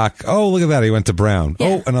 Peel, cock. Oh, look at that. He went to brown. Yeah.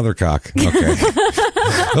 Oh, another cock. Okay.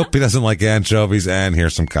 Hope he doesn't like anchovies, and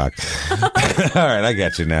here's some cock. All right, I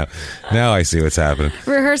get you now. Now I see what's happening.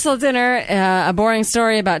 Rehearsal dinner. A boring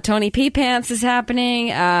story about Tony P. Pants is happening.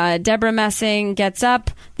 Deborah Messing gets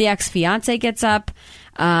up. The ex-fiance gets up.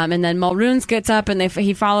 And then Mulroon's gets up and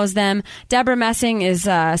he follows them. Deborah Messing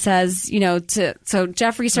says, so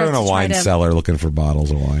Jeffrey starts in a wine cellar looking for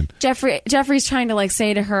bottles of wine. Jeffrey's trying to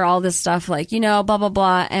say to her all this stuff blah, blah,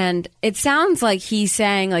 blah. And it sounds like he's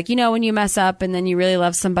saying when you mess up and then you really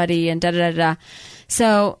love somebody and da, da, da, da.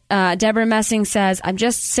 So Deborah Messing says, "I'm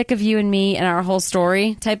just sick of you and me and our whole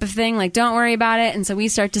story," type of thing. Don't worry about it. And so we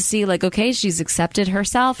start to see okay, she's accepted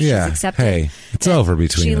herself. Yeah. She's accepted. Hey, it's over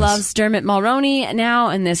between us. She loves Dermot Mulroney now,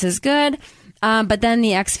 and this is good. But then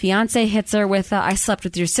the ex-fiance hits her with, "I slept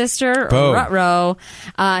with your sister," or ruh-roh.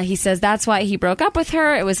 He says that's why he broke up with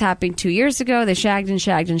her. It was happening 2 years ago. They shagged and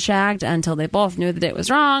shagged and shagged until they both knew that it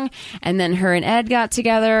was wrong. And then her and Ed got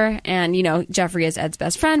together, and, Jeffrey is Ed's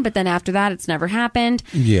best friend. But then after that, it's never happened.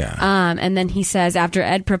 Yeah. And then he says, after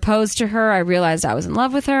Ed proposed to her, I realized I was in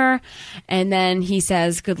love with her. And then he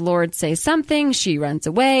says, "Good Lord, say something." She runs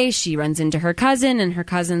away. She runs into her cousin, and her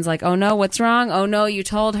cousin's like, "Oh, no, what's wrong? Oh, no, you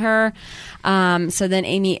told her." So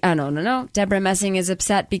then Deborah Messing is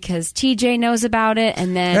upset because TJ knows about it,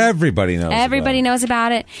 and then everybody knows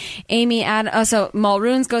about it. So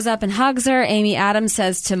Mulroon's goes up and hugs her. Amy Adams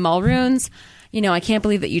says to Mulroon's, I can't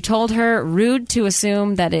believe that you told her. Rude to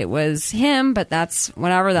assume that it was him, but that's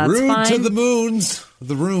whatever. That's rude fine. To the moons.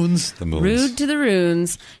 The moons. Rude to the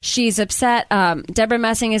runes. She's upset. Deborah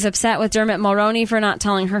Messing is upset with Dermot Mulroney for not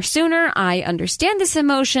telling her sooner. I understand this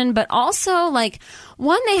emotion, but also,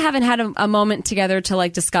 one, they haven't had a moment together to,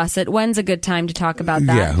 discuss it. When's a good time to talk about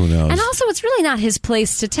that? Yeah, who knows? And also, it's really not his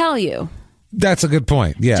place to tell you. That's a good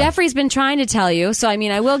point. Yeah. Jeffrey's been trying to tell you, so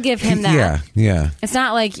I will give him that. Yeah. It's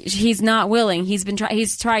not like he's not willing. He's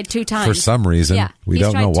tried 2 times. For some reason. Yeah. We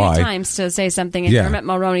don't know why. He's tried 2 times to say something, and Dermot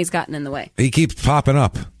Mulroney's gotten in the way. He keeps popping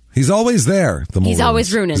up. He's always there. He's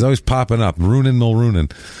always ruining. He's always popping up.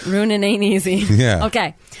 Mulrunin. Ruining ain't easy. Yeah.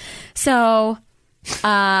 Okay. So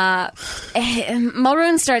Mulroon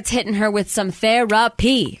starts hitting her with some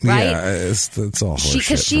therapy, right? Yeah, it's all horseshit.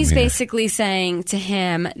 Because she's basically saying to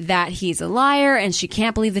him that he's a liar, and she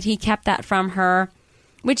can't believe that he kept that from her.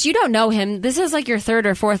 Which, you don't know him. This is your 3rd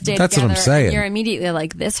or 4th day That's together. what I'm saying. And you're immediately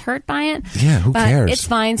this hurt by it. Yeah, who cares? It's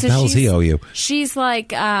fine. So what the hell does he owe you? She's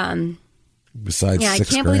besides, I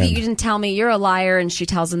can't believe that you didn't tell me. You're a liar. And she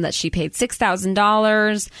tells him that she paid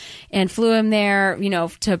 $6,000 and flew him there,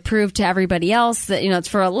 to prove to everybody else that, it's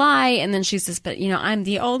for a lie. And then she says, but, I'm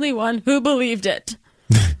the only one who believed it.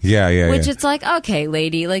 Yeah. Which it's okay,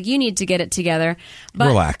 lady, you need to get it together. But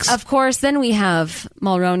relax. Of course, then we have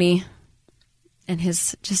Mulroney and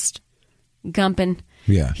his just gumping.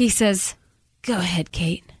 Yeah. He says, go ahead,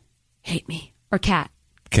 Kate. Hate me. Or Kat.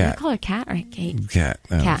 Can I call her Kat or Kate? Kat.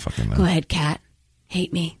 Kat. Go ahead, Kat.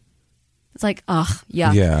 Hate me. It's ugh,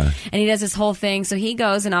 yuck. Yeah. And he does this whole thing. So he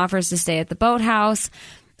goes and offers to stay at the boathouse.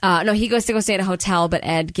 No, he goes to go stay at a hotel, but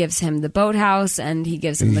Ed gives him the boathouse and he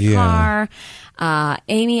gives him the car.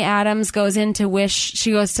 Amy Adams goes in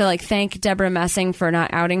to thank Deborah Messing for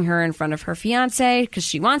not outing her in front of her fiance because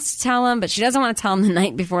she wants to tell him, but she doesn't want to tell him the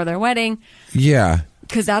night before their wedding. Yeah.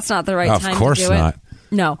 Because that's not the right time to do it. Of course not.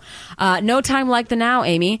 No. No time like the now,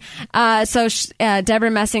 Amy. So Deborah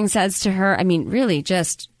Messing says to her, really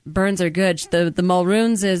just burns are good. The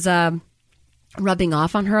Mulroons is rubbing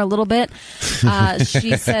off on her a little bit.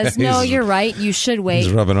 She says, no, you're right. You should wait.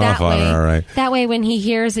 He's rubbing off on her, all right. That way, when he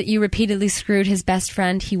hears that you repeatedly screwed his best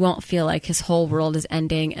friend, he won't feel like his whole world is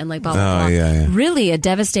ending and blah, blah, blah. Yeah. Really a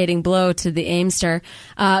devastating blow to the Aimster.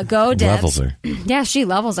 Go, Debs. Levels her. Yeah, she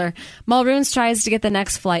levels her. Mulroons tries to get the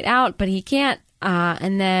next flight out, but he can't.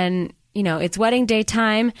 And then, it's wedding day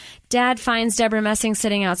time. Dad finds Deborah Messing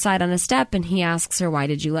sitting outside on a step, and he asks her, why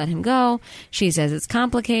did you let him go? She says it's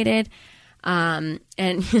complicated. And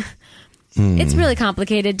it's really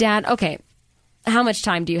complicated, Dad. Okay. How much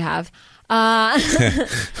time do you have?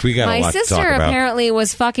 We got my a lot sister to talk about. apparently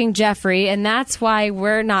was fucking Jeffrey, and that's why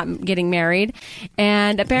we're not getting married.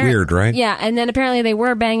 And apparently, weird, right? Yeah, and then apparently they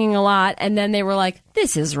were banging a lot, and then they were like,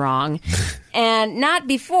 "This is wrong," and not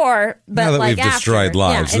before, but now that we've destroyed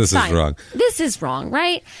lives, this is wrong. This is wrong,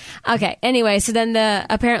 right? Okay. Anyway, so then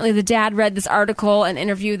apparently the dad read this article and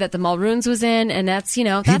interview that the Mulroons was in, and that's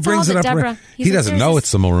that's he brings all it that up. Deborah. He doesn't know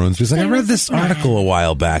it's the Mulroons. He's I read this article a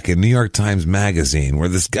while back in New York Times Magazine where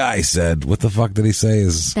this guy said, what the fuck did he say?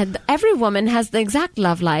 Is that every woman has the exact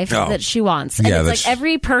love life that she wants. And it's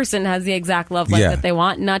every person has the exact love life that they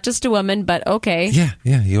want, not just a woman, but okay. Yeah,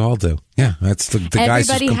 you all do. Yeah, that's the guys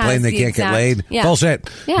who complain they can't get laid. Yeah.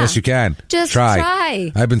 Bullshit. Yeah. Yes, you can. Just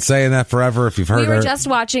try. I've been saying that forever. If you've heard we were just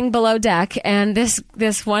watching Below Deck, and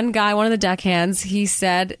this one guy, one of the deckhands, he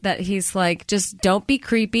said that he's just don't be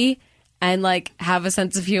creepy and have a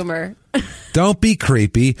sense of humor. Don't be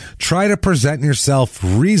creepy. Try to present yourself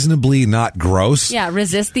reasonably not gross. Yeah,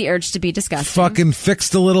 resist the urge to be disgusting. Fucking fix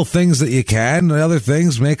the little things that you can. The other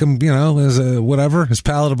things, make them, as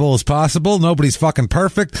palatable as possible. Nobody's fucking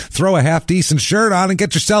perfect. Throw a half-decent shirt on and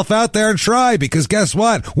get yourself out there and try, because guess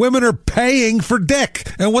what? Women are paying for dick.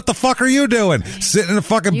 And what the fuck are you doing? Sitting in a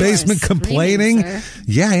fucking basement complaining? Sir.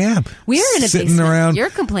 Yeah, I am. We're in a sitting basement. Around You're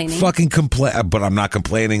complaining. Fucking but I'm not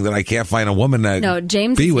complaining that I can't find a woman to No,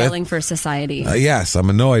 James be is with. yelling for society. Yes, I'm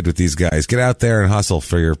annoyed with these guys. Get out there and hustle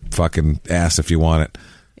for your fucking ass if you want it.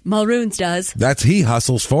 Mulroons does. He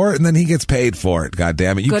hustles for it, and then he gets paid for it. God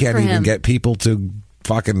damn it. You can't even get people to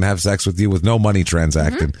fucking have sex with you with no money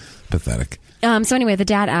transacted. Mm-hmm. Pathetic. So anyway, the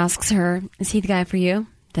dad asks her, is he the guy for you?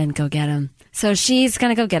 Then go get him. So she's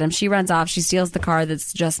going to go get him. She runs off. She steals the car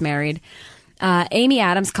that's just married. Amy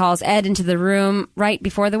Adams calls Ed into the room right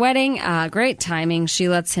before the wedding. Great timing. She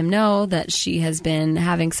lets him know that she has been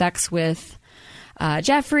having sex with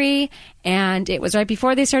Jeffrey, and it was right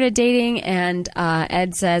before they started dating, and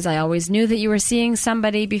Ed says, I always knew that you were seeing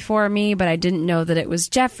somebody before me, but I didn't know that it was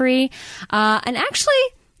Jeffrey. And actually,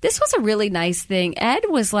 this was a really nice thing. Ed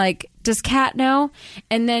was like, does Kat know?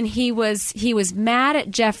 And then he was mad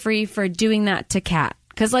at Jeffrey for doing that to Kat.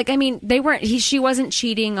 Because, like, I mean, she wasn't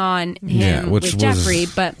cheating on him with Jeffrey,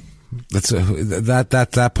 but...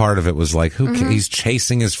 That part of it was like, he's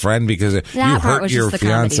chasing his friend because you hurt your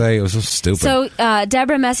fiance. Comedy. It was so stupid. So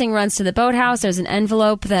Deborah Messing runs to the boathouse. There's an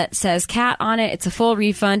envelope that says Kat on it. It's a full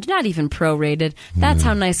refund, not even prorated. That's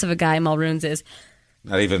how nice of a guy Mulroon's is.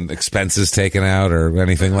 Not even expenses taken out or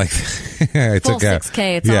anything like that. Full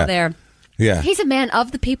 $6,000. It's all there. Yeah, he's a man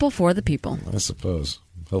of the people for the people. I suppose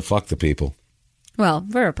he'll fuck the people. Well,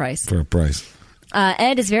 for a price. For a price.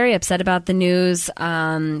 Ed is very upset about the news.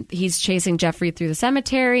 He's chasing Jeffrey through the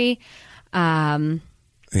cemetery. Yeah,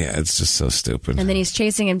 it's just so stupid. And then he's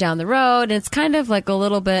chasing him down the road. And it's kind of like a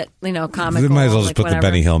little bit, comical. They might as well just put the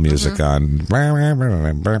Benny Hill music on.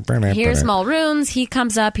 Here's Mulroon's. He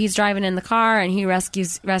comes up. He's driving in the car, and he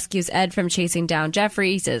rescues Ed from chasing down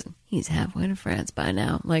Jeffrey. He says, he's halfway to France by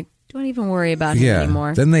now. Like, don't even worry about him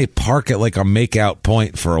anymore. Then they park at like a make-out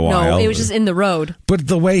point for a while. No, it was just in the road. But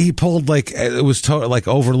the way he pulled, like, it was like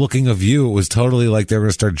overlooking a view. It was totally like they were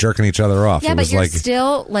going to start jerking each other off. Yeah, it but was you're like,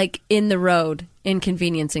 still like in the road,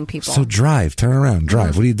 inconveniencing people. So drive, turn around,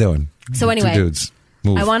 drive. What are you doing? So anyway, two dudes,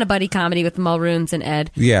 move. I want a buddy comedy with Mulroon's and Ed.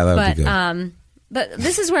 Yeah, that would be good. But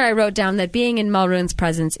this is where I wrote down that being in Mulroon's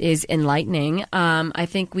presence is enlightening. I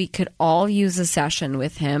think we could all use a session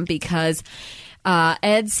with him because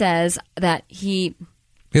Ed says that he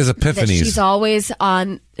has epiphanies.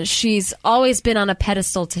 That she's always been on a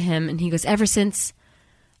pedestal to him, and he goes, ever since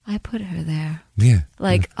I put her there. Yeah.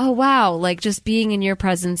 Like, oh wow, like just being in your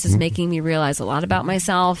presence is making me realize a lot about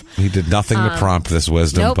myself. He did nothing to prompt this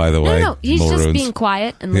wisdom, by the way. No, he's just being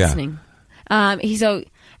quiet and listening.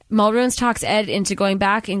 Mulroon's talks Ed into going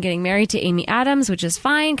back and getting married to Amy Adams, which is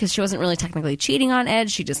fine because she wasn't really technically cheating on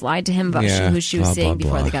Ed. She just lied to him about who she was seeing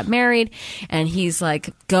before they got married. And he's like,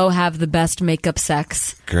 go have the best makeup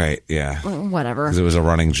sex. Great, yeah. Whatever. Because it was a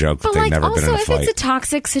running joke that they'd never been in a fight. Also, if it's a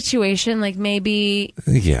toxic situation, like maybe...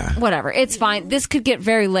 Yeah. Whatever. It's fine. This could get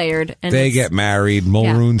very layered. And they get married.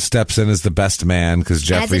 Mulroon steps in as the best man because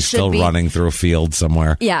Jeffrey's still running through a field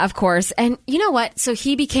somewhere. Yeah, of course. And you know what? So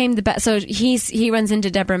he became the best. So he runs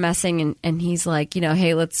into Deborah Messing and he's like,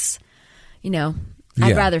 hey, let's,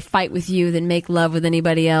 I'd rather fight with you than make love with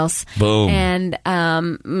anybody else. Boom. And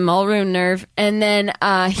Mulroon nerve. And then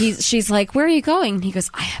she's like, where are you going? And he goes,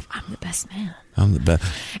 I'm the best man. I'm the best.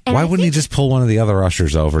 Why wouldn't he just pull one of the other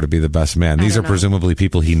ushers over to be the best man? These are presumably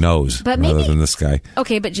people he knows rather than this guy.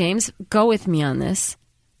 Okay, but James, go with me on this.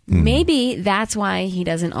 Maybe that's why he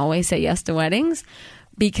doesn't always say yes to weddings.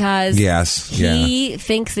 Because he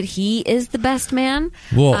thinks that he is the best man.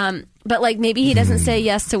 Well, but like maybe he doesn't say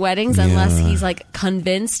yes to weddings unless he's like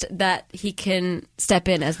convinced that he can step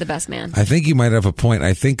in as the best man. I think you might have a point.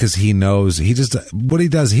 I think because he knows he doesn't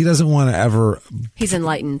want to ever. He's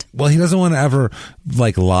enlightened. Well, he doesn't want to ever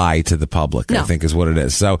like lie to the public. No. I think is what it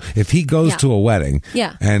is. So if he goes to a wedding,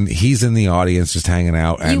 and he's in the audience just hanging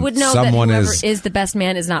out, and you would know someone that whoever is the best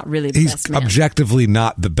man is not really the best man. He's objectively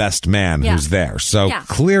not the best man who's there. So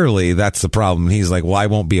clearly that's the problem. He's like, well, I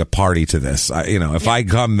won't be a party to this. If I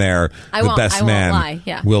come there. The best man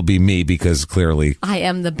will be me because clearly I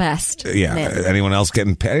am the best. Yeah. Man. Anyone else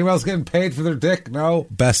getting paid for their dick? No.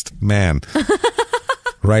 Best man.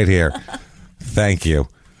 Right here. Thank you.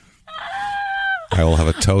 I will have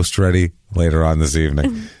a toast ready later on this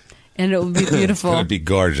evening. And it will be beautiful. It's going to be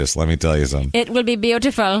gorgeous, let me tell you something. It will be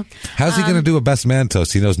beautiful. How's he going to do a best man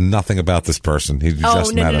toast? He knows nothing about this person. He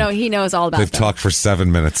just met him. No, he knows all about them. They've talked for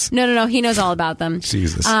 7 minutes. No, he knows all about them.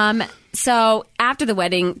 Jesus. So after the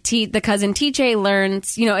wedding, the cousin TJ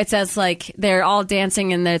learns, it says like they're all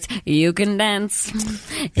dancing and it's you can dance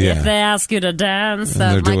if they ask you to dance.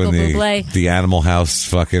 They're Michael doing Bublé. The Animal House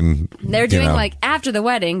fucking. They're doing like after the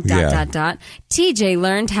wedding, ... TJ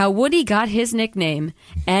learned how Woody got his nickname.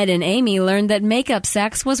 Ed and Amy learned that makeup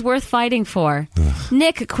sex was worth fighting for. Ugh.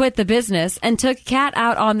 Nick quit the business and took Kat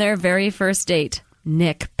out on their very first date.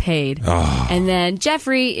 Nick paid. Oh. And then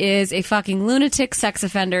Jeffrey is a fucking lunatic sex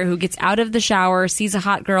offender who gets out of the shower, sees a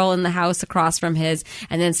hot girl in the house across from his,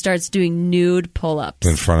 and then starts doing nude pull-ups.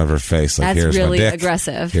 In front of her face. Like, that's here's really my dick.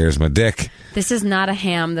 Aggressive. Here's my dick. This is not a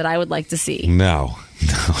ham that I would like to see. No,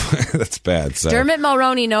 that's bad. So. Dermot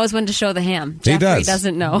Mulroney knows when to show the ham. Jeffrey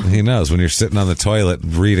doesn't know. He knows. When you're sitting on the toilet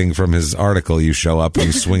reading from his article, you show up and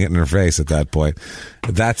you swing it in her face at that point.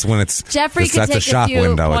 That's when it's... Jeffrey could that's take a shop a few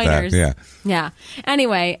window pointers. at that. Yeah.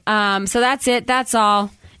 Anyway, so that's it. That's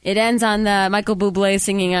all. It ends on the Michael Bublé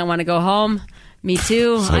singing "I Want to Go Home." Me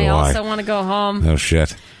too. So I also want to go home. Oh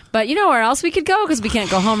shit! But you know where else we could go because we can't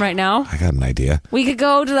go home right now. I got an idea. We could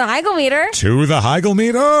go to the Heigl meter. To the Heigl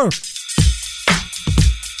meter.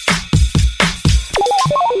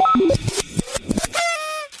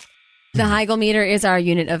 The Heigl meter is our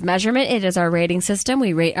unit of measurement. It is our rating system.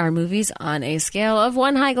 We rate our movies on a scale of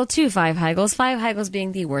 1 Heigl to 5 Heigls. 5 Heigls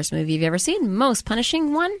being the worst movie you've ever seen. Most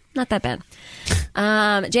punishing one, not that bad.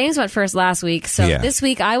 James went first last week, so this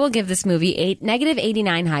week I will give this movie negative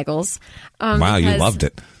 89 Heigls. Wow, you loved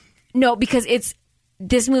it. No, because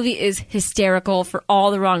this movie is hysterical for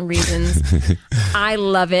all the wrong reasons. I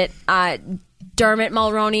love it. Dermot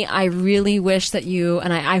Mulroney, I really wish that you,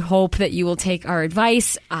 and I hope that you will take our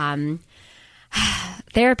advice.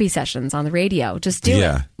 Therapy sessions on the radio. Just do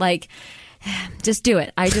it. Like, just do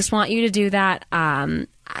it. I just want you to do that. I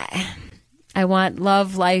want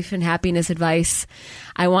love, life, and happiness advice.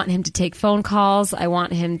 I want him to take phone calls. I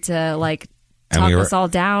want him to, like, talk us all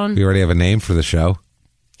down. We already have a name for the show.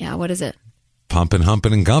 Yeah, what is it? Pumpin',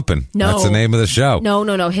 Humpin', and Gumpin'. No. That's the name of the show.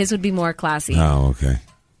 No. His would be more classy. Oh, okay.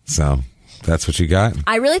 So... that's what you got?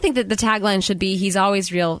 I really think that the tagline should be, he's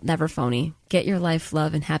always real, never phony. Get your life,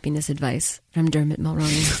 love, and happiness advice from Dermot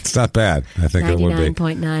Mulroney. It's not bad. I think it would be.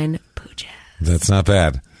 99.9 Pooh Jazz. That's not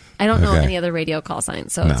bad. I don't know any other radio call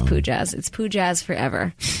signs, so it's Pooh Jazz. It's Pooh Jazz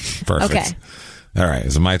forever. Perfect. Okay. All right.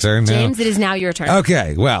 Is it my turn now? James, it is now your turn.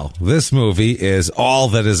 Okay. Well, this movie is all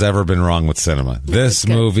that has ever been wrong with cinema. This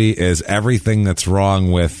movie is everything that's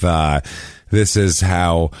wrong with... this is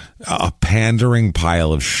how a pandering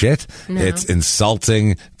pile of shit. No. It's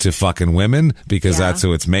insulting to fucking women because that's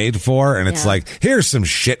who it's made for. And it's like, here's some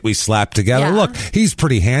shit we slapped together. Yeah. Look, he's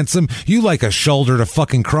pretty handsome. You like a shoulder to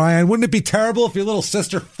fucking cry on. Wouldn't it be terrible if your little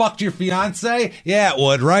sister fucked your fiance? Yeah, it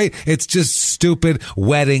would, right? It's just stupid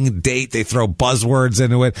wedding date. They throw buzzwords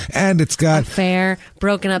into it. And it's got... affair,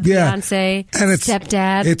 broken up fiance, and it's,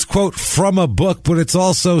 stepdad. It's, quote, from a book, but it's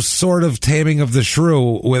also sort of Taming of the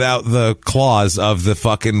Shrew without the clause of the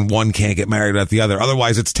fucking one can't get married without the other.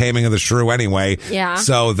 Otherwise, it's Taming of the Shrew anyway. Yeah.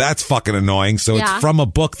 So that's fucking annoying. So it's from a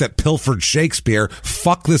book that pilfered Shakespeare.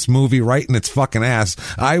 Fuck this movie right in its fucking ass.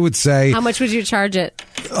 I would say... how much would you charge it?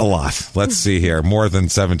 A lot. Let's see here. More than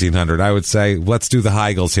 $1,700. I would say, let's do the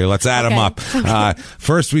Heigls here. Let's add them up.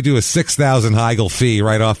 First, we do a 6,000 Heigl fee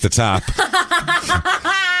right off the top.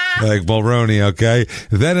 Like Mulroney, okay?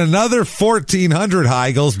 Then another 1,400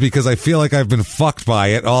 Heigls because I feel like I've been fucked by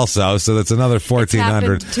it also. So that's another 1,400. It's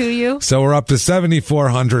happened to you? So we're up to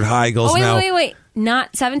 7,400 Heigls now. Wait. Not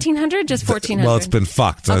 1,700, just 1,400. Well, it's been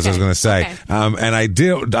fucked, as I was going to say. Okay. And I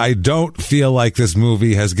don't feel like this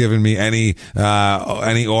movie has given me any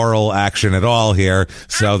oral action at all here.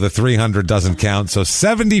 So the 300 doesn't count. So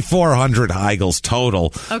 7,400 Heigls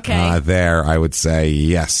total. Okay. There, I would say,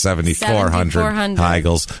 yes, 7,400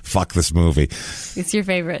 Heigls. Fuck this movie. It's your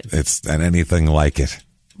favorite. And anything like it.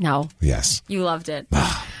 No. Yes. You loved it.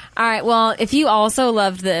 All right. Well, if you also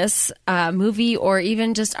loved this movie or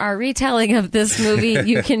even just our retelling of this movie,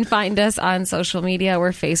 you can find us on social media.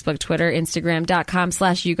 We're Facebook, Twitter,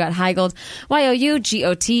 Instagram.com/YouGotHeigled,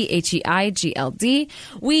 YOUGOTHEIGLD.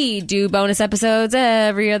 We do bonus episodes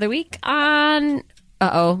every other week on...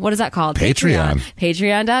 what is that called? Patreon.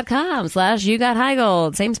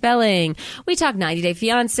 Patreon.com/YouGotHeigled. Same spelling. We talk 90 Day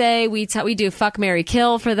Fiance. We do Fuck, Marry,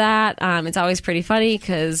 Kill for that. It's always pretty funny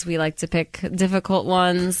because we like to pick difficult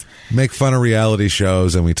ones. Make fun of reality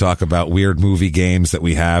shows, and we talk about weird movie games that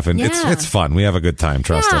we have, and it's fun. We have a good time,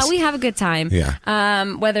 trust us. Yeah, we have a good time. Yeah.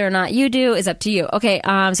 Whether or not you do is up to you. Okay,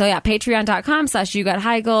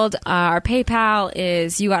 Patreon.com/YouGotHeigled. Our PayPal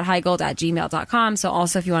is YouGotHeigled@gmail.com. So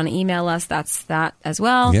also if you want to email us, that's that as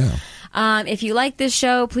well. Yeah. If you like this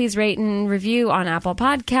show, please rate and review on Apple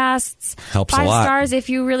Podcasts. Helps 5 a lot. stars if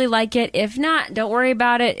you really like it. If not, don't worry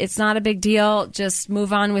about it. It's not a big deal. Just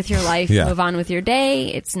move on with your life. Move on with your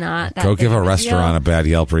day. It's not that Go big give of a restaurant a bad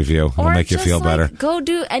Yelp review. It'll make you feel better. Go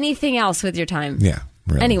do anything else with your time. Yeah.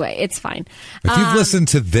 Really. Anyway, it's fine. If you've listened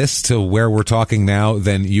to this to where we're talking now,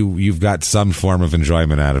 then you've got some form of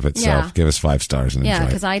enjoyment out of it. So give us 5 stars and enjoy it. Yeah,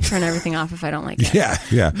 because I turn everything off if I don't like it.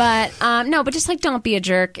 Yeah. But but just like don't be a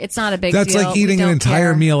jerk. It's not a big deal. That's like eating an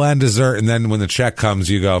entire meal and dessert, and then when the check comes,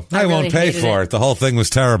 you go, I really won't pay for it. The whole thing was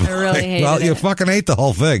terrible. I really hated it. You fucking ate the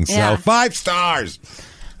whole thing. So 5 stars.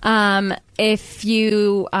 If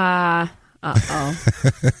you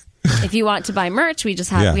If you want to buy merch, we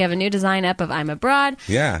have a new design up of I'm Abroad.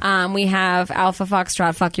 Yeah. We have Alpha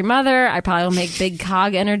Foxtrot Fuck Your Mother. I probably will make Big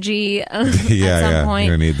Cog Energy at some point.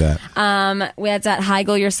 You're going to need that. It's at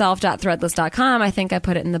heigleyourself.threadless.com. I think I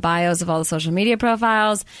put it in the bios of all the social media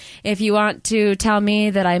profiles. If you want to tell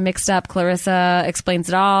me that I mixed up Clarissa Explains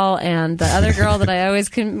It All and the other girl that I always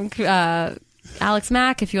Alex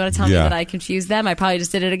Mack, if you want to tell me that I confused them, I probably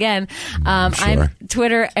just did it again. Sure. I'm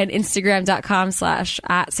Twitter and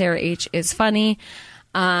Instagram.com/@SarahH is funny.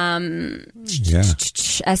 SARAH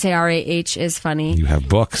is funny. You have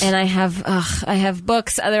books. And I have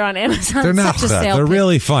books. They're on Amazon. They're not they're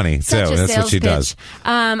really funny too. That's what she does.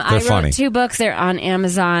 I wrote 2 books. They're on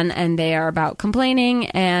Amazon and they are about complaining,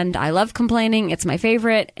 and I love complaining. It's my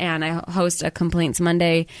favorite. And I host a Complaints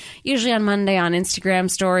Monday, usually on Monday on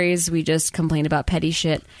Instagram stories. We just complain about petty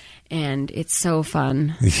shit, and it's so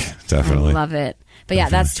fun. Yeah, definitely. I love it. But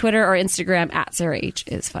that's Twitter or Instagram at Sarah H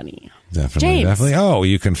is funny. Definitely. Oh,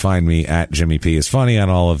 you can find me at Jimmy P is funny on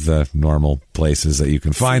all of the normal places that you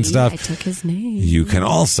can find stuff. I took his name. You can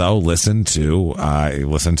also listen to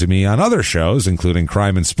me on other shows, including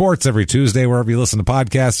Crime and Sports every Tuesday, wherever you listen to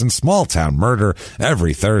podcasts, and Small Town Murder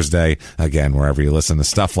every Thursday, again, wherever you listen to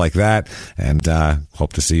stuff like that. And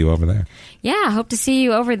hope to see you over there. Yeah, I hope to see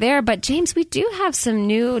you over there. But, James, we do have some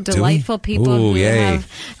new delightful people who have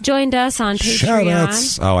joined us on Patreon.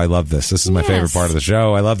 Shout-outs. Oh, I love this. This is my favorite part of the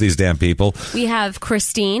show. I love these damn people. We have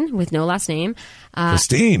Christine, with no last name.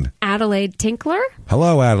 Christine. Adelaide Tinkler.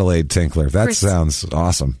 Hello, Adelaide Tinkler. That sounds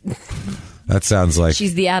awesome. That sounds like...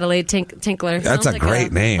 She's the Adelaide Tinkler. That's a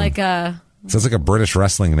great name. Sounds like a British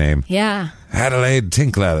wrestling name. Yeah. Adelaide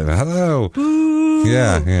Tinkler. Hello. Ooh.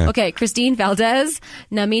 Yeah. Okay, Christine Valdez,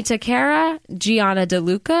 Namita Kara, Gianna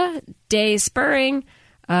DeLuca, Day Spurring,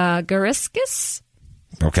 Gariskus.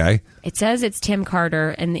 Okay. It says it's Tim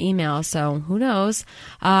Carter in the email, so who knows?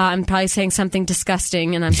 I'm probably saying something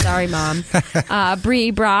disgusting, and I'm sorry, Mom.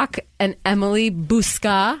 Bree Brock and Emily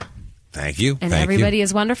Busca. Thank you. And everybody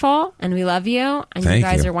is wonderful, and we love you, and you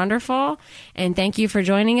guys are wonderful. And thank you for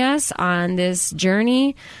joining us on this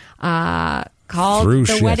journey called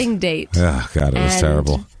The Wedding Date. Oh, God, it was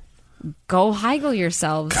terrible. Go Heigl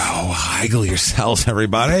yourselves. Go Heigl yourselves,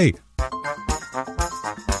 everybody.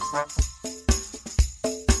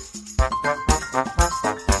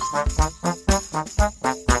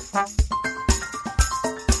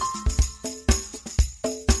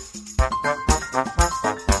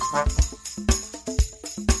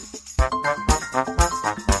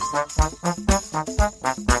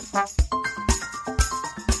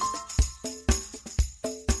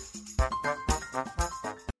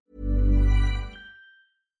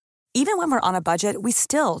 Even when we're on a budget, we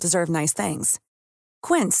still deserve nice things.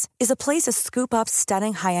 Quince is a place to scoop up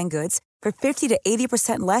stunning high-end goods for 50 to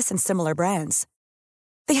 80% less than similar brands.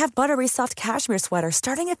 They have buttery soft cashmere sweaters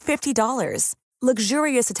starting at $50,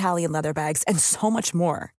 luxurious Italian leather bags, and so much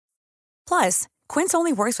more. Plus, Quince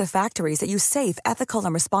only works with factories that use safe, ethical,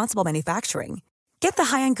 and responsible manufacturing. Get the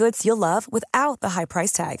high-end goods you'll love without the high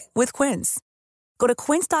price tag with Quince. Go to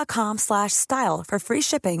quince.com/style for free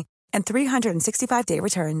shipping and 365-day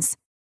returns.